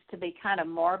means to be kind of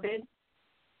morbid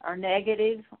or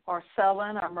negative or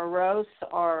sullen or morose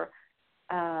or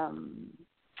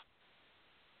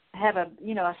have a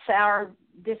sour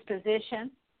disposition.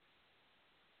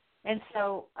 And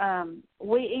so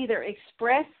we either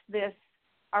express this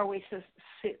or we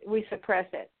suppress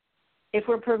it. If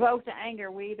we're provoked to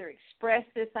anger, we either express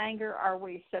this anger or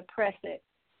we suppress it.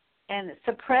 And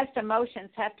suppressed emotions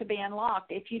have to be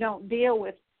unlocked. If you don't deal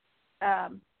with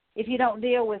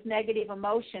negative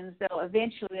emotions,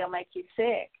 they'll make you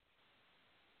sick.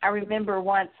 I remember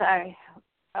once I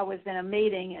was in a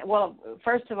meeting. Well,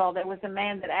 first of all, there was a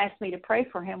man that asked me to pray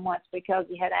for him once because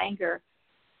he had anger,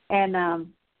 and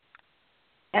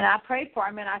And I prayed for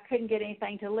him, and I couldn't get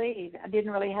anything to leave. I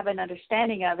didn't really have an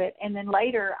understanding of it. And then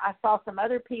later I saw some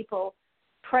other people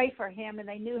pray for him, and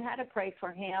they knew how to pray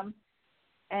for him.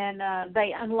 And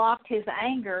they unlocked his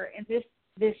anger, and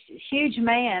this huge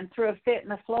man threw a fit in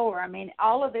the floor. I mean,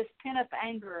 all of this pent-up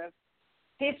anger of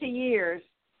 50 years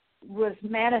was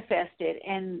manifested,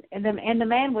 and the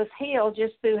man was healed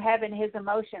just through having his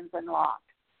emotions unlocked.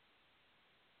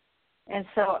 And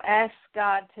so ask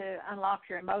God to unlock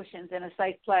your emotions in a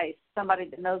safe place, somebody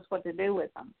that knows what to do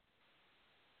with them.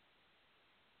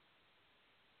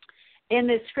 In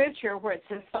this scripture where it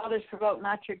says, fathers, provoke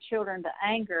not your children to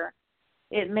anger,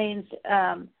 it means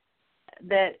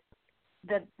that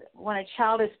when a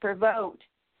child is provoked,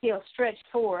 he'll stretch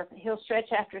forth, he'll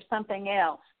stretch after something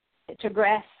else to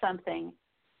grasp something,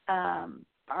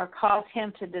 or cause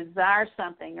him to desire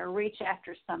something or reach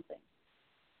after something.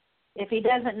 If he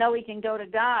doesn't know he can go to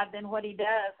God, then what he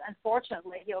does,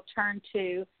 unfortunately, he'll turn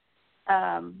to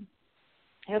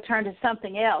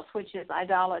something else, which is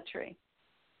idolatry.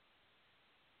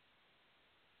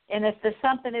 And if the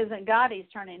something isn't God he's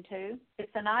turning to,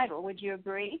 it's an idol. Would you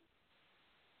agree?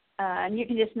 And you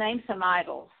can just name some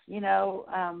idols. You know,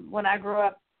 when I grew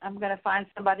up, I'm going to find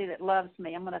somebody that loves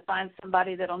me. I'm going to find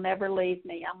somebody that'll never leave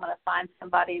me. I'm going to find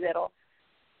somebody that'll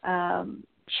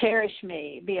cherish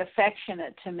me, be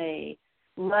affectionate to me,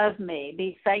 love me,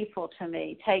 be faithful to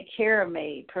me, take care of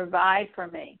me, provide for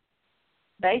me.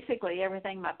 Basically,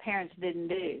 everything my parents didn't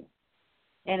do.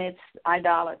 And it's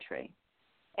idolatry.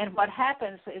 And what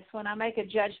happens is when I make a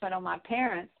judgment on my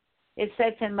parents, it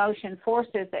sets in motion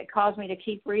forces that cause me to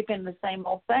keep reaping the same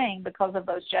old thing because of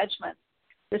those judgments.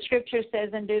 The scripture says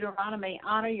in Deuteronomy,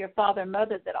 honor your father and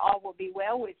mother that all will be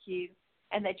well with you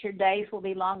and that your days will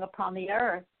be long upon the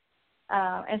earth.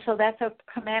 And so that's a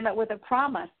commandment with a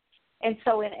promise. And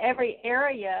so in every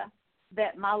area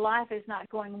that my life is not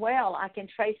going well, I can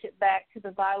trace it back to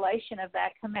the violation of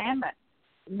that commandment,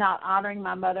 not honoring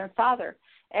my mother and father.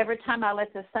 Every time I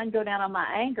let the sun go down on my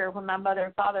anger when my mother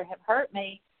and father have hurt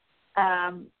me,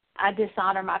 I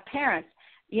dishonor my parents.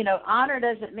 You know, honor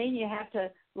doesn't mean you have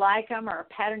to like them or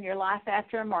pattern your life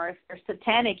after them, or if they're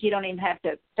satanic, you don't even have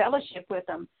to fellowship with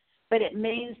them. But it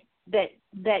means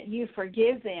that you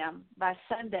forgive them by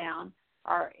sundown,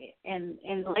 or in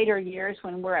later years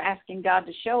when we're asking God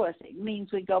to show us. It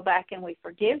means we go back and we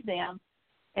forgive them,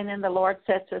 and then the Lord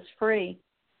sets us free.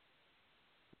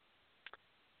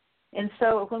 And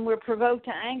so when we're provoked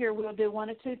to anger, we'll do one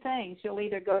of two things. You'll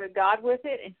either go to God with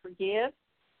it and forgive,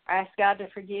 or ask God to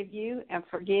forgive you and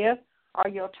forgive, or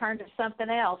you'll turn to something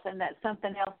else, and that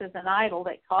something else is an idol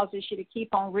that causes you to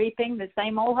keep on reaping the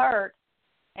same old hurt,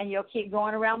 and you'll keep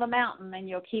going around the mountain, and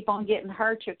you'll keep on getting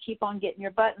hurt, you'll keep on getting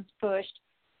your buttons pushed,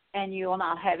 and you will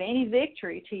not have any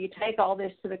victory till you take all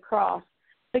this to the cross.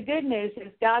 The good news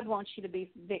is God wants you to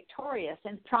be victorious,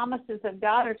 and promises of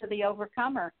God are to the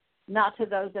overcomer, not to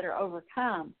those that are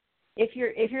overcome. If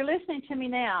you're listening to me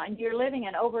now and you're living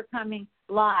an overcoming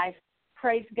life,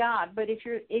 praise God. But if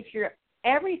you're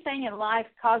everything in life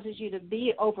causes you to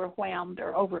be overwhelmed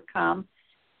or overcome,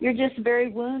 you're just very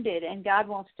wounded, and God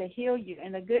wants to heal you.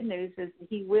 And the good news is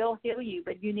He will heal you,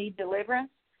 but you need deliverance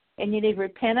and you need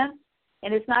repentance.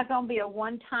 And it's not going to be a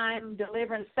one-time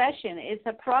deliverance session. It's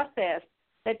a process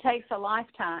that takes a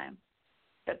lifetime.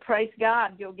 But praise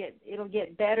God, it'll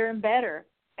get better and better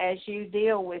as you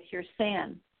deal with your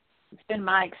sin. It's been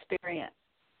my experience.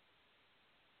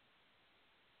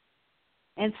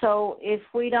 And so if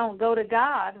we don't go to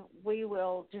God, we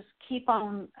will just keep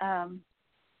on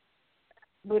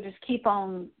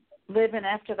living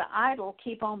after the idol,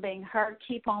 keep on being hurt,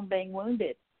 keep on being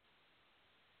wounded.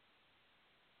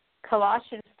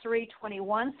 Colossians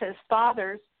 3:21 says,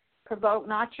 fathers, provoke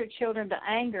not your children to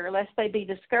anger, lest they be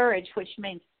discouraged, which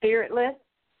means spiritless.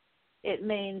 It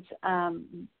means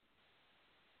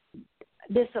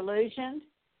disillusioned.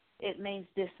 It means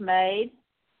dismayed.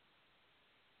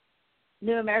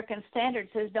 New American Standard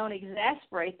says, don't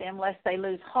exasperate them lest they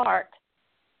lose heart,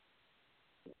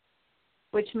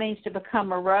 which means to become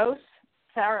morose,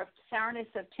 sourness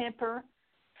of temper,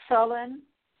 sullen,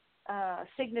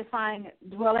 signifying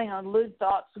dwelling on lewd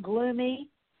thoughts, gloomy,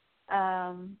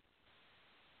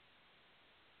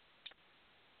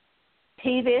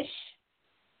 peevish,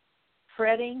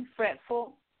 fretting,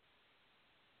 fretful.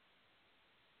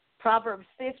 Proverbs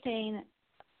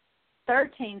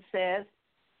 15:13 says,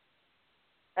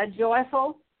 a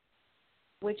joyful,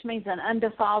 which means an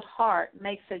undefiled heart,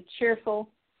 makes a cheerful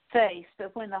face.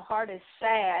 But when the heart is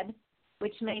sad,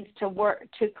 which means to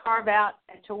carve out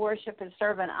and to worship and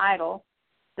serve an idol,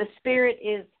 the spirit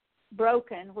is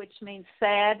broken, which means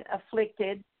sad,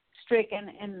 afflicted, stricken.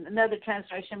 In another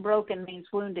translation, broken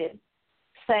means wounded.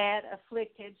 sad,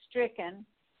 afflicted, stricken,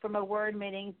 from a word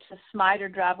meaning to smite or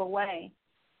drive away.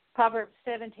 Proverbs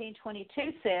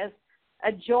 17:22 says,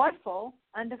 a joyful,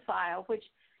 undefiled, which,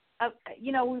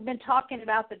 we've been talking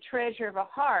about the treasure of a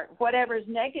heart. Whatever is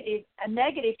negative, a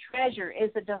negative treasure is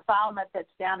a defilement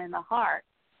that's down in the heart.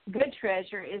 Good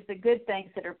treasure is the good things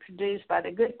that are produced by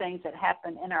the good things that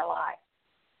happen in our life.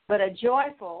 But a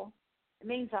joyful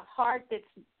means a heart that's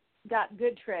got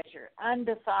good treasure.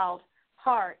 Undefiled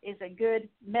heart is a good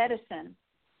medicine,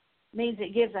 means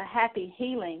it gives a happy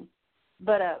healing.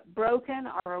 But a broken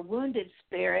or a wounded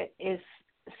spirit is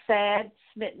sad,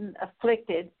 smitten,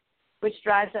 afflicted, which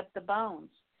dries up the bones.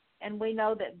 And we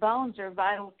know that bones are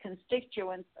vital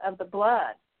constituents of the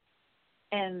blood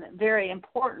and very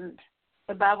important.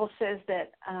 The Bible says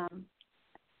that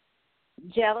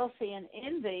jealousy and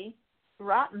envy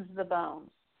rottens the bones.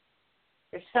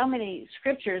 There's so many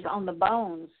scriptures on the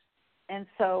bones. And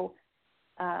so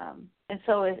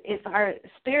if our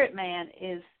spirit man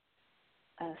is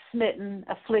smitten,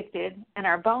 afflicted, and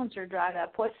our bones are dried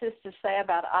up, what's this to say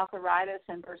about arthritis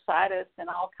and bursitis and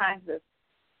all kinds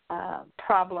of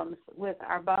problems with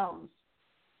our bones?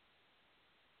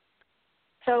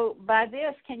 So by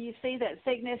this, can you see that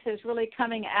sickness is really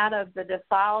coming out of the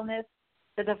defilement,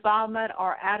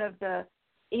 or out of the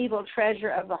evil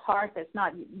treasure of the heart that's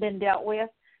not been dealt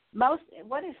with?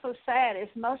 What is so sad is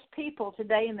most people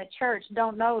today in the church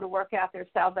don't know to work out their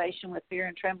salvation with fear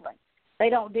and trembling. They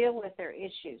don't deal with their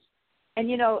issues. And,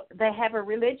 they have a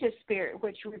religious spirit,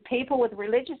 which people with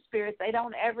religious spirits, they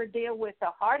don't ever deal with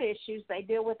the heart issues. They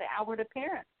deal with the outward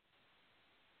appearance.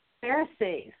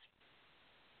 Pharisees.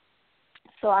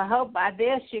 So I hope by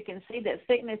this you can see that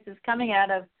sickness is coming out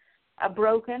of a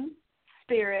broken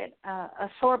spirit, a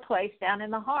sore place down in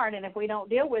the heart. And if we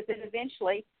don't deal with it,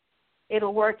 eventually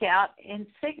it'll work out in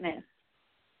sickness.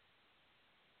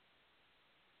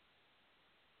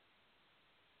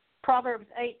 Proverbs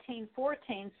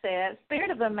 18:14 says, spirit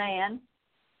of a man,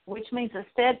 which means a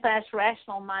steadfast,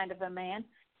 rational mind of a man,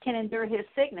 can endure his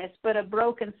sickness, but a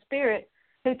broken spirit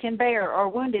who can bear, or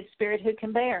wounded spirit who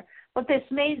can bear. What this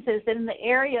means is that in the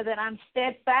area that I'm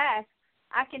steadfast,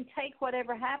 I can take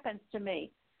whatever happens to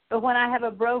me. But when I have a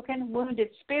broken, wounded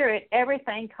spirit,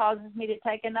 everything causes me to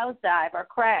take a nosedive or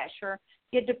crash or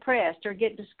get depressed or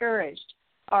get discouraged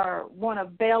or want to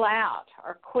bail out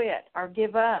or quit or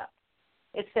give up.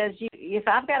 It says if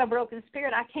I've got a broken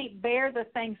spirit, I can't bear the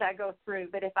things I go through.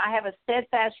 But if I have a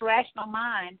steadfast, rational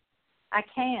mind, I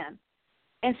can.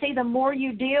 And see, the more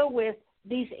you deal with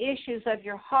these issues of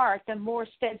your heart, the more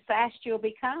steadfast you'll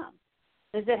become.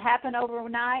 Does it happen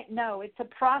overnight? No, it's a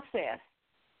process.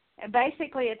 And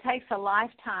basically, it takes a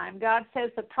lifetime. God says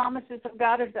the promises of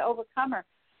God is the overcomer.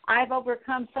 I've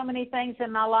overcome so many things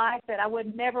in my life that I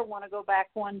would never want to go back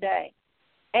one day.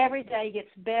 Every day gets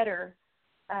better.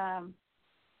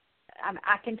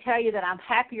 I can tell you that I'm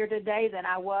happier today than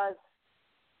I was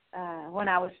when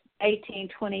I was 18,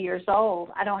 20 years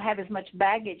old. I don't have as much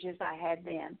baggage as I had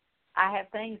then. I have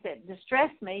things that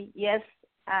distress me. Yes,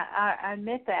 I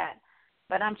admit that.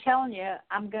 But I'm telling you,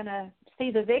 I'm going to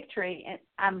see the victory. And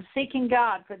I'm seeking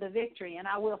God for the victory, and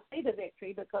I will see the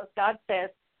victory because God says,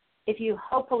 if you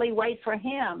hopefully wait for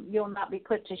him, you'll not be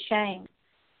put to shame.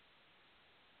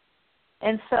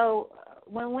 And so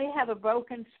when we have a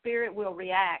broken spirit, we'll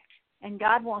react. And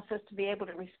God wants us to be able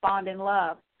to respond in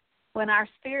love. When our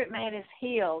spirit man is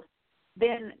healed,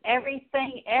 then every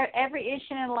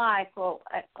issue in life will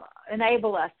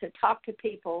enable us to talk to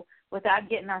people without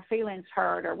getting our feelings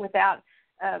hurt or without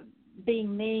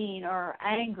being mean or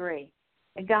angry.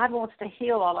 And God wants to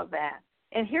heal all of that.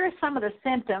 And here are some of the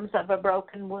symptoms of a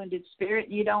broken, wounded spirit.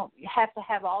 You don't have to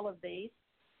have all of these,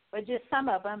 but just some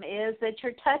of them is that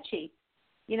you're touchy.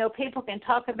 People can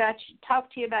talk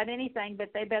to you about anything, but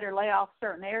they better lay off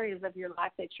certain areas of your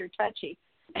life that you're touchy.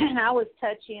 And I was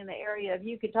touchy in the area of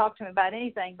you could talk to me about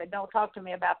anything, but don't talk to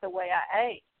me about the way I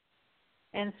ate.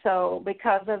 And so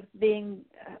because of being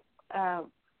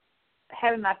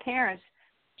having my parents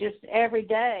just every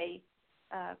day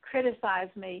criticize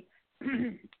me,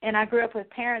 and I grew up with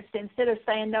parents that instead of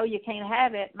saying, no, you can't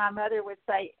have it, my mother would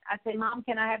say, I'd say, Mom,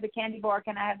 can I have the candy bar?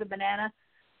 Can I have the banana?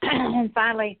 And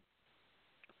finally,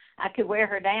 I could wear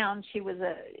her down. She was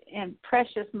a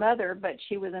precious mother, but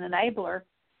she was an enabler.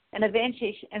 And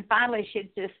finally she'd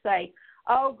just say,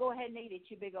 oh, go ahead and eat it,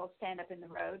 you big old stand up in the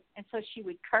road. And so she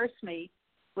would curse me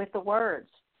with the words.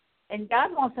 And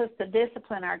God wants us to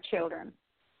discipline our children.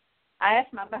 I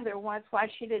asked my mother once why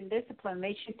she didn't discipline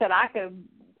me. She said, I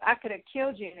could have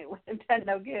killed you and it would have done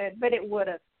no good. But it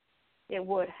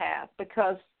would have,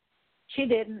 because she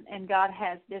didn't, and God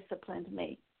has disciplined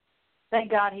me. Thank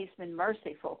God he's been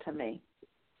merciful to me.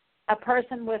 A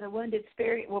person with a wounded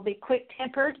spirit will be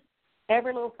quick-tempered.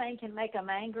 Every little thing can make them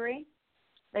angry.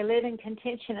 They live in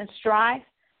contention and strife.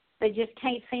 They just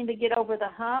can't seem to get over the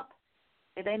hump.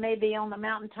 They may be on the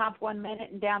mountaintop one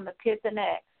minute and down the pit the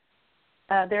next.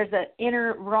 There's an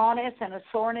inner rawness and a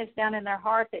soreness down in their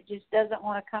heart that just doesn't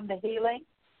want to come to healing.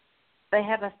 They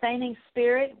have a fainting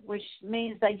spirit, which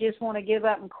means they just want to give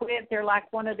up and quit. They're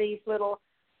like one of these little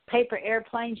paper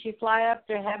airplanes you fly up.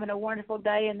 They're having a wonderful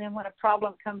day, and then when a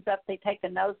problem comes up, they take a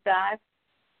nosedive.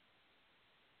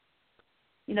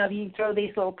 You know, if you throw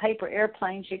these little paper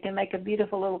airplanes, you can make a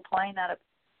beautiful little plane out of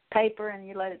paper, and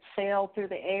you let it sail through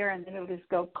the air, and then it'll just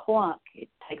go clunk. It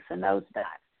takes a nosedive.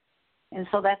 And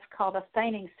so that's called a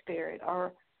fainting spirit.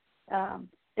 Or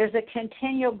there's a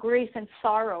continual grief and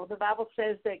sorrow. The Bible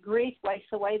says that grief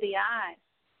wastes away the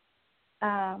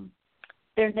eyes.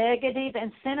 They're negative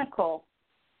and cynical.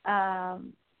 No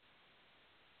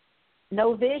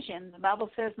vision. The Bible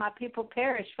says my people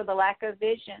perish for the lack of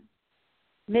vision.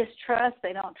 Mistrust.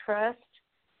 They don't trust.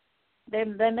 They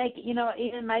make,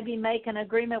 even maybe make an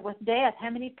agreement with death. How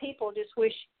many people just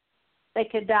wish they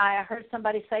could die? I heard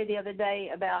somebody say the other day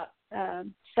about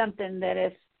something that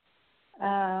if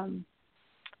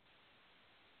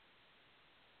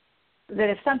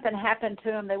something happened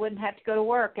to them, they wouldn't have to go to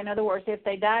work. In other words, if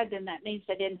they died, then that means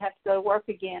they didn't have to go to work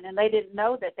again, and they didn't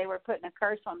know that they were putting a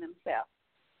curse on themselves.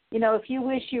 If you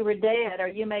wish you were dead, or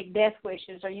you make death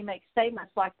wishes, or you make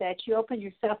statements like that, you open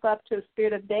yourself up to a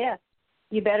spirit of death.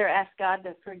 You better ask God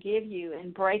to forgive you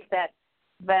and break that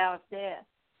vow of death.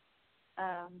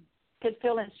 Could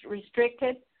feel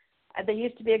restricted. There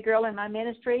used to be a girl in my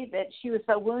ministry that she was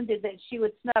so wounded that she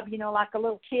would snub, like a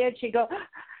little kid. She'd go,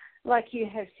 like you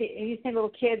see a little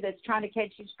kid that's trying to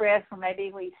catch his breath, or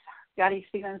maybe we got his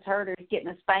feelings hurt, or he's getting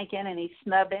a spanking and he's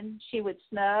snubbing. She would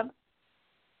snub.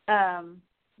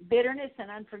 Bitterness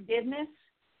and unforgiveness.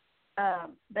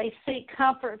 They seek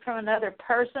comfort from another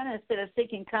person instead of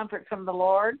seeking comfort from the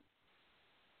Lord.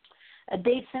 A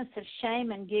deep sense of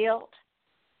shame and guilt.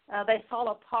 They fall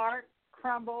apart,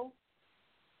 crumble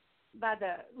by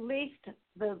the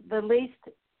least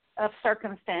of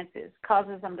circumstances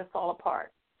causes them to fall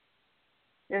apart.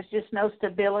 There's just no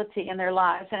stability in their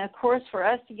lives. And, of course, for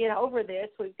us to get over this,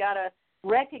 we've got to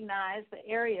recognize the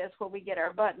areas where we get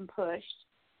our button pushed.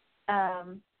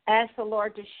 Ask the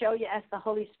Lord to show you, ask the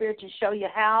Holy Spirit to show you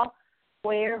how,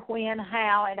 where, when,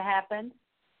 how it happened.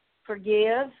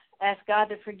 Forgive. Ask God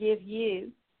to forgive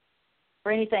you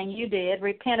for anything you did.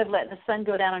 Repent of letting the sun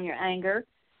go down on your anger.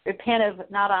 Repent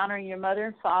of not honoring your mother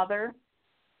and father.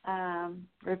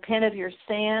 Repent of your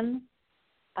sin.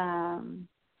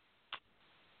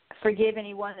 Forgive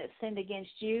anyone that sinned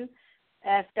against you.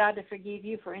 Ask God to forgive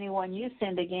you for anyone you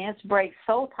sinned against. Break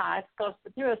soul ties, because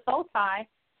through a soul tie,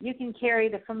 you can carry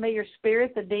the familiar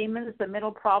spirit, the demons, the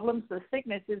mental problems, the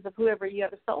sicknesses of whoever you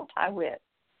have a soul tie with.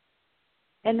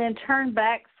 And then turn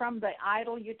back from the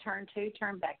idol you turn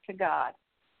back to God.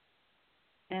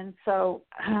 And so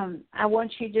I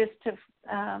want you just to,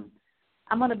 I'm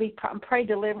going to pray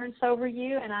deliverance over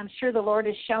you, and I'm sure the Lord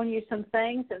has shown you some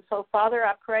things. And so, Father,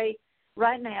 I pray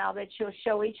right now that you'll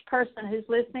show each person who's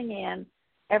listening in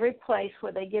every place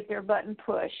where they get their button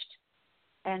pushed,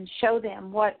 and show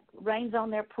them what rains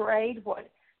on their parade, what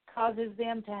causes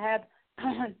them to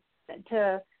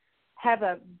have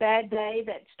a bad day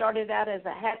that started out as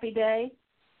a happy day.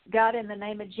 God, in the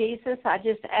name of Jesus, I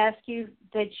just ask you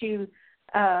that you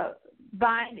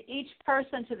bind each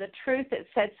person to the truth that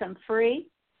sets them free.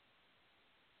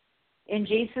 In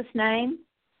Jesus' name,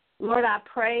 Lord, I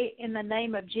pray in the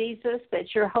name of Jesus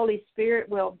that your Holy Spirit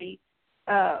will be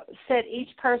set each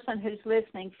person who's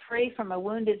listening free from a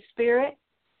wounded spirit.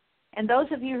 And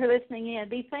those of you who are listening in,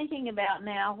 be thinking about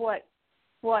now what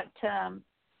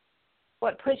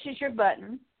pushes your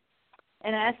button,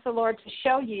 and ask the Lord to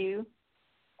show you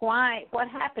what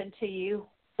happened to you.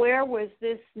 Where was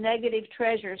this negative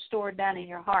treasure stored down in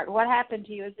your heart? What happened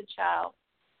to you as a child?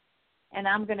 And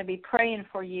I'm going to be praying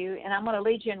for you, and I'm going to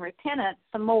lead you in repentance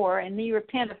some more, and you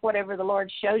repent of whatever the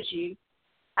Lord shows you.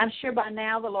 I'm sure by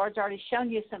now the Lord's already shown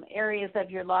you some areas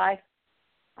of your life,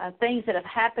 things that have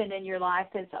happened in your life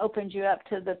that's opened you up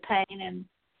to the pain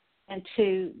and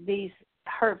to these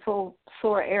hurtful,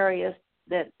 sore areas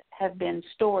that have been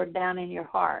stored down in your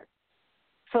heart.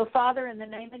 So, Father, in the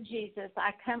name of Jesus,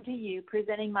 I come to you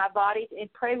presenting my body,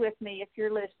 and pray with me if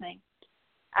you're listening.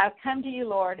 I've come to you,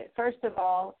 Lord, first of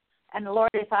all, and Lord,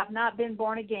 if I've not been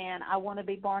born again, I want to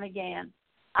be born again.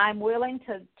 I'm willing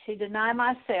to deny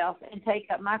myself and take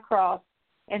up my cross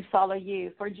and follow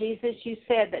you. For Jesus, you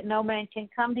said that no man can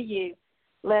come to you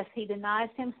lest he denies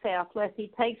himself, lest he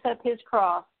takes up his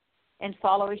cross and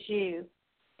follows you.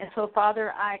 And so,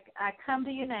 Father, I come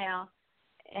to you now,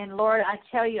 and, Lord, I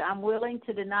tell you I'm willing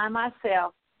to deny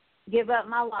myself, give up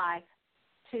my life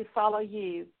to follow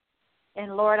you.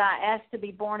 And, Lord, I ask to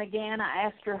be born again. I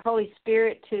ask your Holy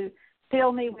Spirit to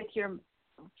fill me with your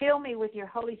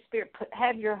Holy Spirit.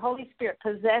 Have your Holy Spirit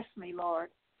possess me, Lord.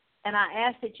 And I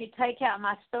ask that you take out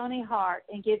my stony heart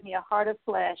and give me a heart of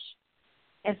flesh.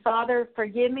 And, Father,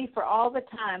 forgive me for all the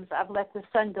times I've let the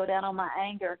sun go down on my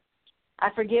anger. I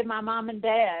forgive my mom and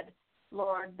dad,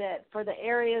 Lord, that for the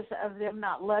areas of them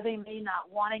not loving me,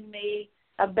 not wanting me,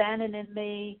 abandoning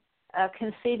me,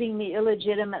 conceiving me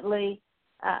illegitimately.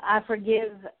 I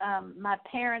forgive my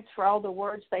parents for all the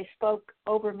words they spoke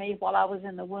over me while I was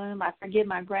in the womb. I forgive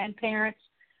my grandparents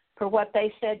for what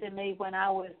they said to me when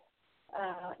I was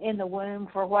in the womb,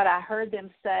 for what I heard them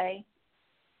say.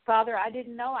 Father, I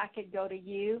didn't know I could go to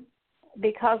you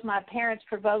because my parents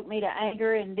provoked me to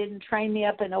anger and didn't train me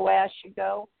up in the way I should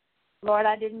go. Lord,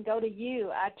 I didn't go to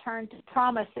you. I turned to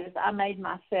promises I made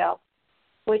myself,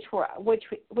 which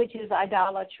is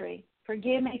idolatry.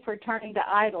 Forgive me for turning to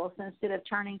idols instead of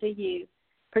turning to you.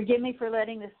 Forgive me for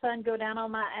letting the sun go down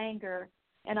on my anger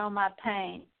and on my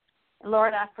pain.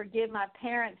 Lord, I forgive my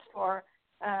parents for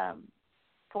not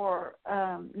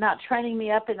training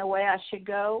me up in the way I should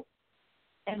go.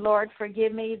 And Lord,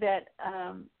 forgive me that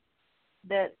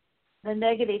the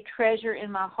negative treasure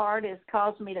in my heart has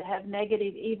caused me to have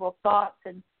negative, evil thoughts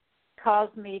and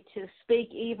caused me to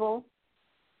speak evil.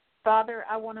 Father,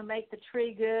 I want to make the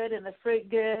tree good and the fruit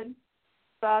good.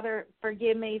 Father,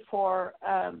 forgive me for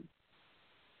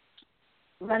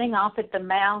running off at the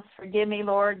mouth. Forgive me,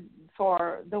 Lord,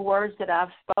 for the words that I've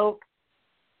spoke.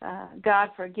 God,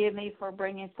 forgive me for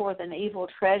bringing forth an evil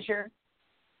treasure.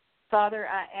 Father,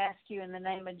 I ask you in the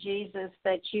name of Jesus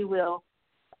that you will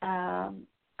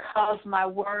cause my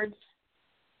words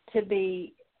to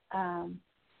be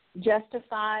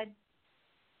justified.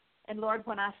 And, Lord,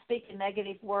 when I speak a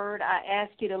negative word, I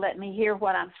ask you to let me hear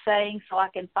what I'm saying so I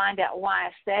can find out why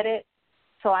I said it,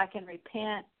 so I can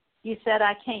repent. You said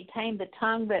I can't tame the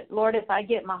tongue, but, Lord, if I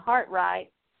get my heart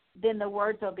right, then the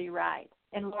words will be right.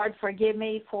 And, Lord, forgive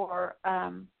me for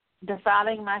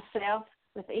defiling myself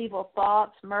with evil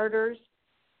thoughts, murders,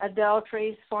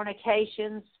 adulteries,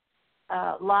 fornications,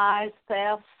 lies,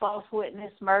 thefts, false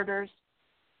witness, murders.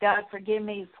 God, forgive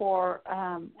me for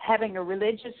having a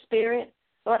religious spirit.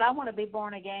 Lord, I want to be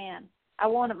born again. I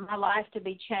want my life to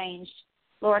be changed.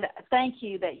 Lord, thank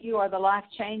you that you are the life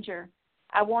changer.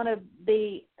 I want to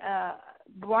be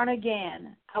born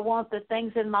again. I want the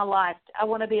things in my life. I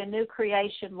want to be a new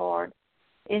creation, Lord,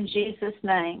 in Jesus'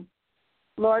 name.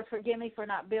 Lord, forgive me for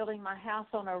not building my house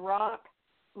on a rock.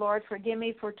 Lord, forgive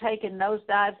me for taking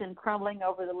nosedives and crumbling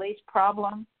over the least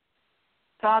problem.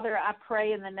 Father, I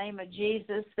pray in the name of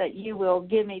Jesus that you will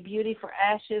give me beauty for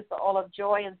ashes, the oil of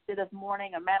joy instead of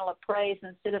mourning, a mantle of praise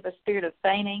instead of a spirit of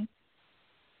fainting.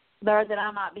 Lord, that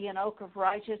I might be an oak of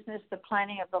righteousness, the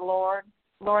planting of the Lord.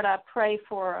 Lord, I pray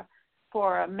for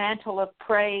a mantle of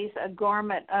praise, a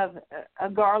garland of,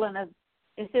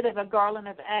 instead of a garland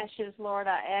of ashes, Lord,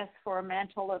 I ask for a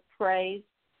mantle of praise.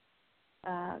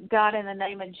 God, in the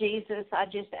name of Jesus, I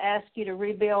just ask you to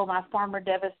rebuild my former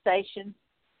devastation.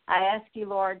 I ask you,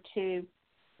 Lord, to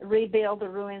rebuild the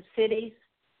ruined cities.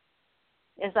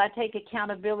 As I take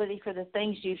accountability for the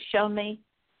things you've shown me,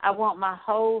 I want my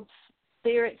whole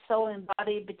spirit, soul, and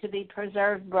body to be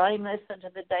preserved blameless unto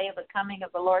the day of the coming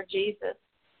of the Lord Jesus.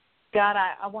 God,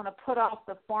 I want to put off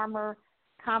the former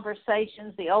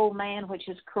conversations, the old man, which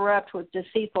is corrupt with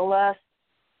deceitful lust,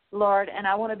 Lord, and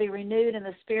I want to be renewed in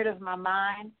the spirit of my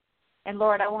mind. And,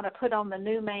 Lord, I want to put on the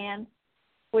new man,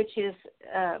 which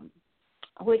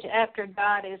after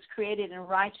God is created in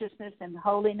righteousness and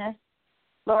holiness.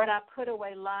 Lord, I put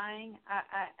away lying.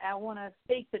 I want to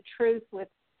speak the truth with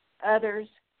others.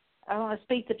 I want to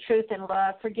speak the truth in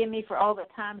love. Forgive me for all the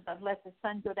times I've let the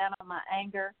sun go down on my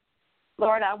anger.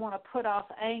 Lord, I want to put off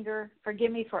anger.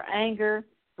 Forgive me for anger,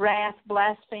 wrath,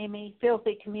 blasphemy,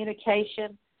 filthy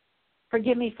communication.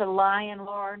 Forgive me for lying,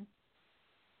 Lord.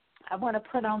 I want to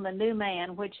put on the new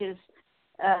man, which is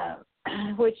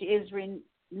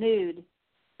renewed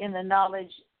in the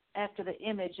knowledge after the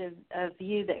image of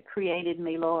you that created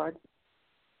me, Lord.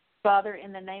 Father,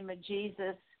 in the name of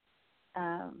Jesus,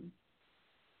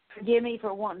 forgive me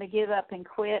for wanting to give up and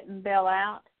quit and bail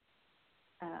out.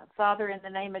 Father, in the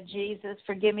name of Jesus,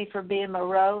 forgive me for being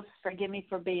morose. Forgive me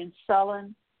for being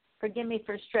sullen. Forgive me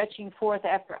for stretching forth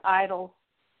after idols.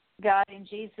 God, in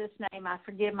Jesus' name, I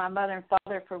forgive my mother and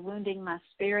father for wounding my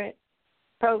spirit,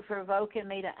 for provoking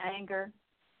me to anger.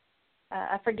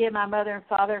 I forgive my mother and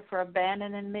father for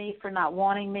abandoning me, for not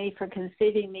wanting me, for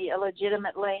conceiving me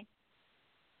illegitimately.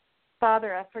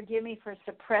 Father, forgive me for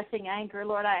suppressing anger.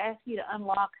 Lord, I ask you to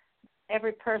unlock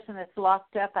every person that's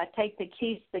locked up. I take the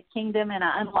keys to the kingdom and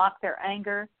I unlock their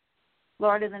anger.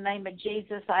 Lord, in the name of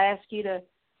Jesus, I ask you to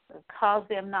cause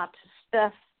them not to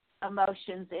stuff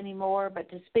emotions anymore, but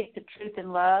to speak the truth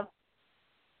in love.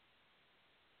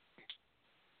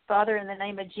 Father, in the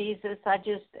name of Jesus, I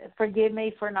just forgive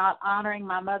me for not honoring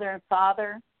my mother and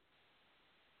father.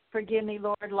 Forgive me,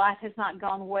 Lord, life has not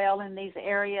gone well in these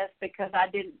areas because I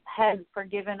hadn't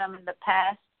forgiven them in the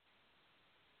past.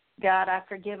 God, I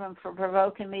forgive them for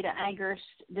provoking me to anger,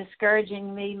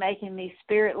 discouraging me, making me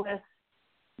spiritless,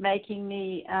 making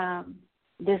me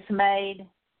dismayed,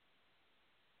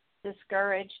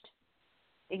 discouraged,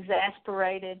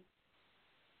 exasperated,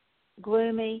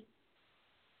 gloomy.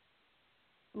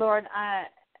 Lord, I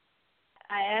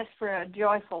ask for a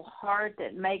joyful heart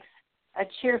that makes a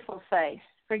cheerful face.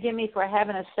 Forgive me for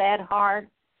having a sad heart,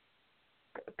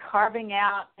 carving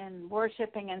out and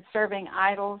worshiping and serving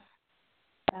idols.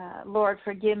 Lord,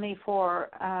 forgive me for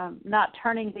not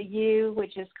turning to you,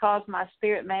 which has caused my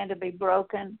spirit man to be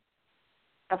broken,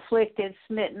 afflicted,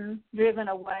 smitten, driven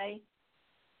away.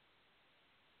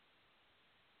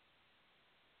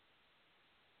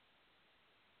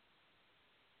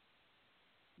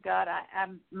 God,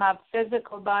 my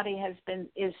physical body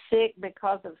is sick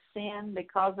because of sin,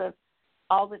 because of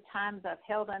all the times I've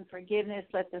held unforgiveness,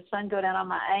 let the sun go down on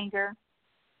my anger.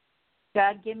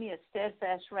 God, give me a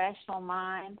steadfast, rational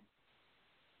mind.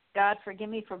 God, forgive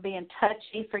me for being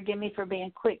touchy. Forgive me for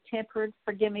being quick-tempered.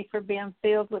 Forgive me for being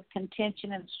filled with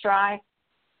contention and strife.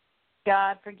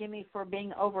 God, forgive me for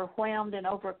being overwhelmed and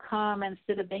overcome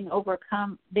instead of being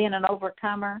an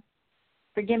overcomer.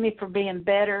 Forgive me for being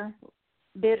bitter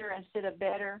instead of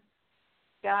better.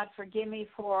 God, forgive me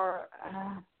for,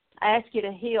 I ask you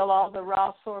to heal all the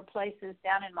raw, sore places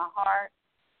down in my heart.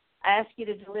 I ask you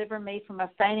to deliver me from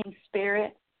a fainting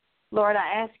spirit. Lord,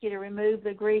 I ask you to remove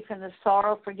the grief and the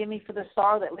sorrow. Forgive me for the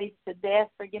sorrow that leads to death.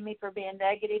 Forgive me for being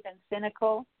negative and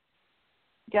cynical.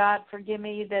 God, forgive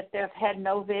me that I've had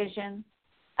no vision.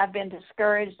 I've been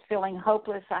discouraged, feeling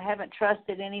hopeless. I haven't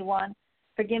trusted anyone.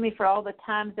 Forgive me for all the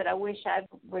times that I wish I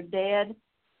were dead.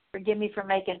 Forgive me for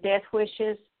making death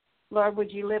wishes. Lord,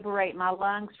 would you liberate my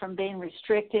lungs from being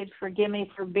restricted? Forgive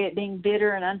me for being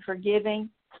bitter and unforgiving.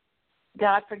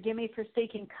 God, forgive me for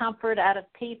seeking comfort out of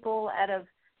people, out of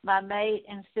my mate,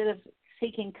 instead of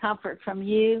seeking comfort from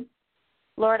you.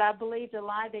 Lord, I believed a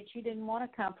lie that you didn't want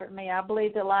to comfort me. I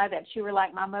believed a lie that you were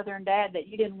like my mother and dad, that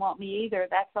you didn't want me either.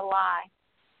 That's a lie.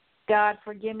 God,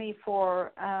 forgive me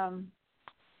for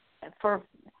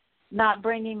not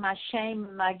bringing my shame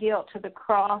and my guilt to the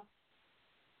cross.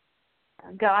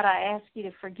 God, I ask you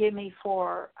to forgive me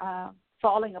for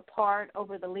falling apart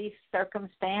over the least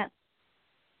circumstance.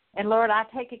 And, Lord, I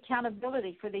take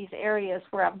accountability for these areas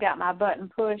where I've got my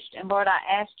button pushed. And, Lord, I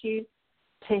ask you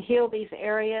to heal these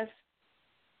areas.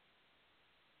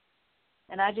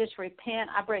 And I just repent.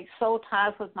 I break soul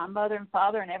ties with my mother and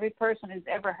father and every person who's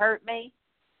ever hurt me.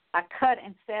 I cut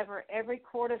and sever every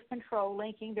cord of control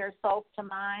linking their souls to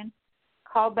mine.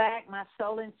 Call back my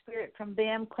soul and spirit from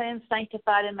them, cleansed,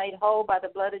 sanctified, and made whole by the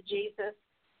blood of Jesus.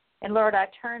 And, Lord, I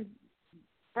turn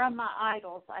from my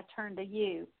idols. I turn to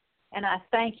you. And I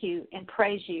thank you and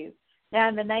praise you. Now,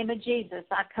 in the name of Jesus,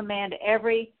 I command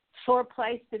every sore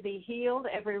place to be healed,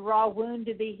 every raw wound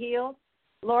to be healed.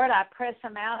 Lord, I press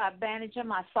them out. I bandage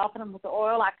them. I soften them with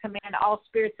oil. I command all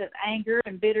spirits of anger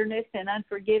and bitterness and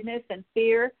unforgiveness and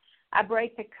fear. I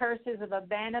break the curses of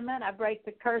abandonment. I break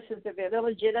the curses of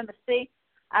illegitimacy.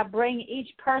 I bring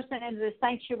each person into the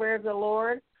sanctuary of the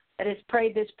Lord that has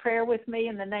prayed this prayer with me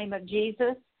in the name of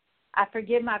Jesus. I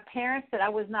forgive my parents that I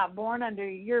was not born under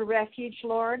your refuge,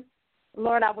 Lord.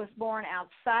 Lord, I was born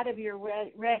outside of your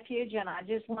refuge, and I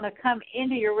just want to come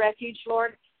into your refuge,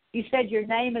 Lord. You said your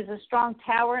name is a strong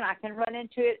tower, and I can run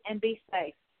into it and be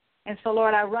safe. And so,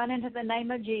 Lord, I run into the name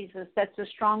of Jesus. That's a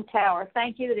strong tower.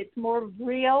 Thank you that it's more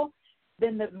real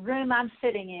than the room I'm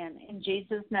sitting in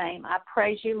Jesus' name. I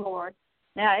praise you, Lord.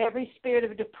 Now, every spirit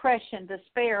of depression,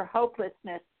 despair,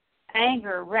 hopelessness,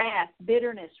 anger, wrath,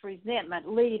 bitterness,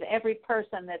 resentment, leave every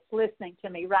person that's listening to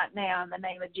me right now in the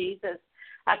name of Jesus.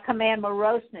 I command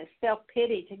moroseness,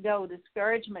 self-pity to go,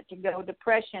 discouragement to go,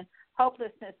 depression,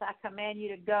 hopelessness, I command you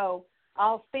to go.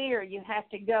 All fear, you have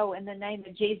to go in the name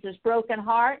of Jesus. Broken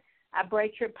heart, I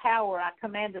break your power. I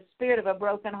command the spirit of a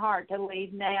broken heart to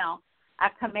leave now.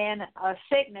 I command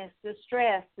sickness,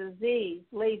 distress, disease,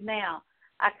 leave now.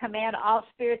 I command all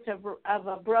spirits of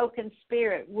a broken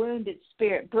spirit, wounded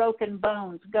spirit, broken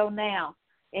bones, go now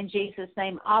in Jesus'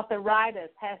 name.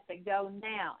 Arthritis has to go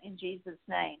now in Jesus'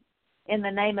 name. in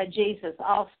the name of Jesus.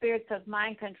 All spirits of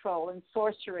mind control and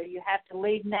sorcery, you have to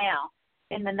leave now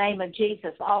in the name of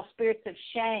Jesus. All spirits of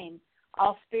shame,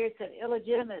 all spirits of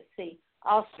illegitimacy,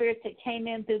 all spirits that came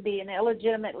in through being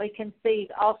illegitimately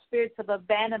conceived, all spirits of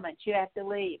abandonment, you have to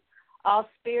leave. All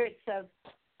spirits of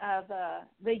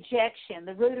rejection,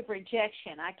 the root of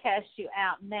rejection, I cast you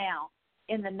out now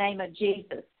in the name of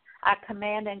Jesus. I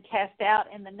command and cast out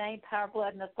in the name, power,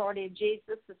 blood, and authority of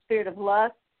Jesus the spirit of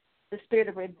lust, the spirit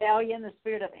of rebellion, the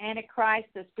spirit of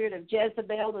Antichrist, the spirit of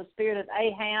Jezebel, the spirit of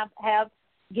Ahab,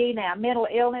 Gina, mental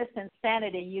illness,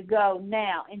 insanity. You go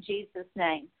now in Jesus'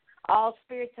 name. All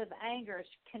spirits of anger,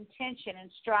 contention,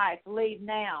 and strife, leave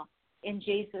now in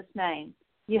Jesus' name.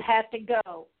 You have to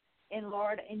go. And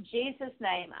Lord, in Jesus'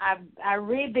 name, I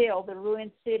rebuild the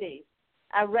ruined cities.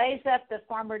 I raise up the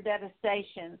former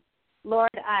devastations. Lord,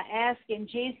 I ask in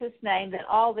Jesus' name that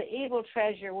all the evil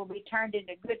treasure will be turned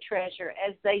into good treasure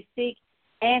as they seek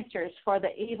answers for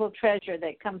the evil treasure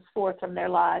that comes forth from their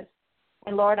lives.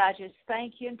 And Lord, I just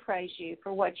thank you and praise you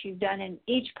for what you've done in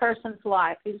each person's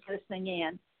life who's listening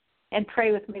in. And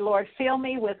pray with me, Lord. Fill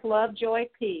me with love, joy,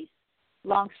 peace,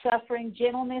 long-suffering,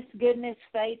 gentleness, goodness,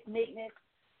 faith, meekness,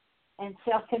 and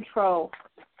self-control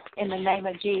in the name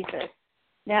of Jesus.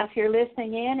 Now, if you're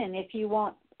listening in and if you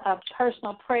want a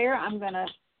personal prayer, I'm going to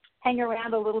hang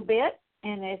around a little bit.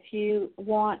 And if you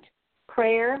want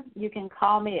prayer, you can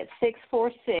call me at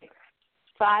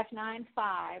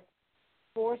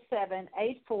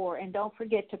 646-595-4784. And don't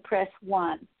forget to press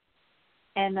 1.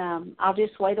 And I'll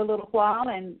just wait a little while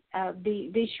and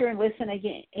be sure and listen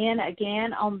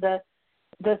again on the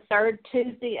third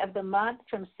Tuesday of the month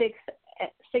from 6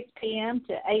 p.m.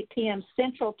 to 8 p.m.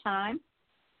 Central Time.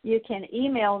 You can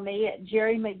email me at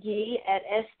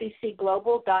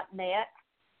jerrymcgee@sbcglobal.net.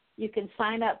 You can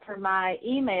sign up for my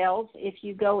emails if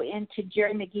you go into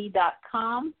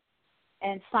jerrymcgee.com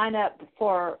and sign up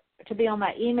to be on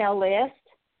my email list.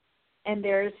 And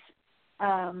there's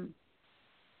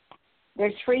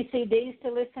free CDs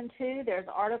to listen to. There's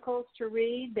articles to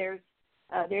read. There's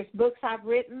books I've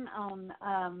written on.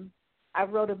 I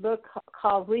wrote a book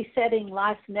called Resetting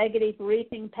Life's Negative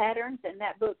Reaping Patterns, and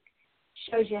that book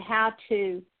shows you how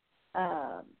to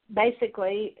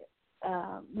basically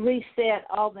reset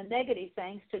all the negative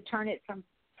things to turn it from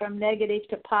negative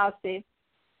to positive.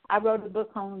 I wrote a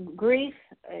book on grief.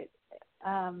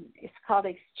 It's called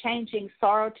Exchanging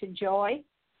Sorrow to Joy.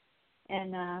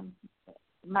 And I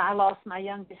lost my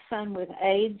youngest son with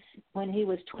AIDS when he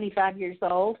was 25 years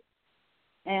old.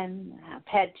 And I've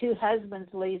had 2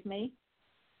 husbands leave me.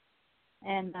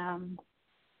 And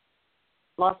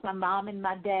lost my mom and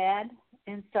my dad.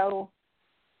 And so,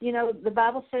 the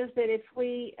Bible says that if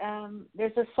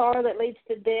there's a sorrow that leads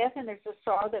to death and there's a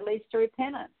sorrow that leads to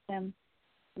repentance. And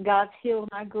God's healed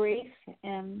my grief.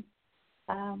 And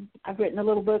I've written a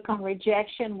little book on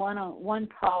rejection, one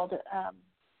called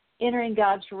Entering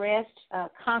God's Rest,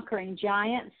 Conquering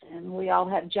Giants. And we all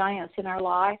have giants in our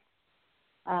life.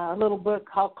 A little book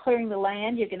called Clearing the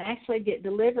Land. You can actually get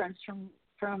deliverance from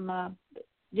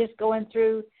just going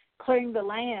through clearing the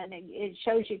land. It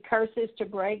shows you curses to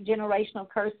break, generational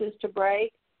curses to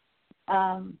break.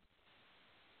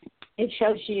 It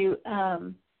shows you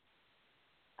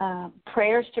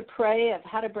prayers to pray of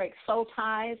how to break soul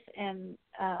ties, and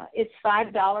it's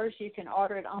 $5. You can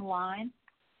order it online.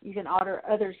 You can order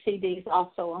other CDs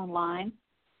also online.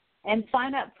 And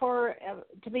sign up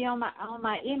to be on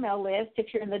my email list.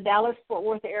 If you're in the Dallas-Fort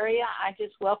Worth area, I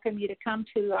just welcome you to come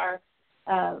to our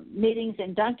meetings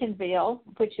in Duncanville,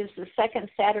 which is the second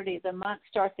Saturday of the month,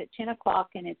 starts at 10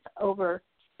 o'clock, and it's over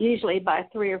usually by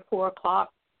 3 or 4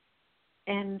 o'clock,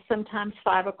 and sometimes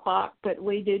 5 o'clock. But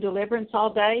we do deliverance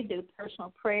all day, do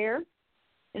personal prayer.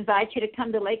 Invite you to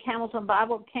come to Lake Hamilton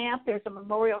Bible Camp. There's a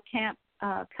memorial camp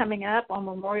coming up on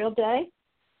Memorial Day,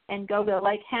 and go to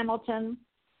Lake Hamilton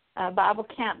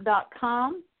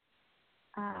BibleCamp.com.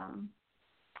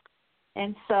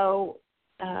 And so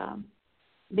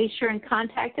be sure and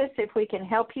contact us if we can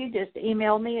help you. Just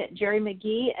email me at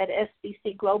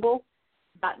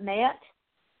jerrymcgee@sbcglobal.net.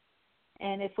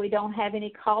 And if we don't have any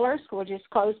callers, we'll just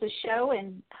close the show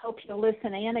and hope you'll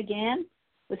listen in again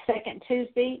the second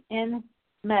Tuesday in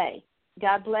May.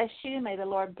 God bless you. May the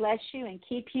Lord bless you and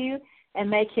keep you and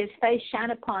make his face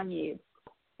shine upon you.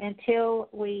 Until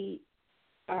we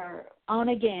are on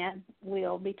again,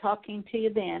 we'll be talking to you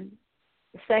then.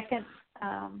 The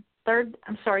third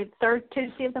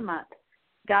Tuesday of the month.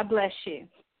 God bless you.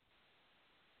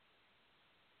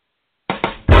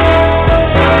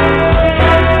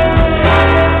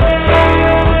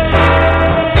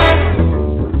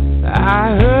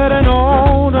 I heard an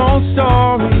old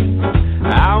story.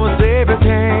 I was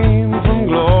everything from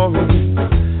glory.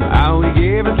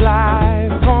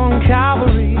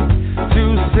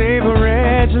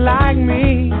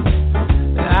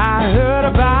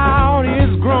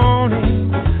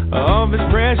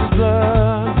 precious blood.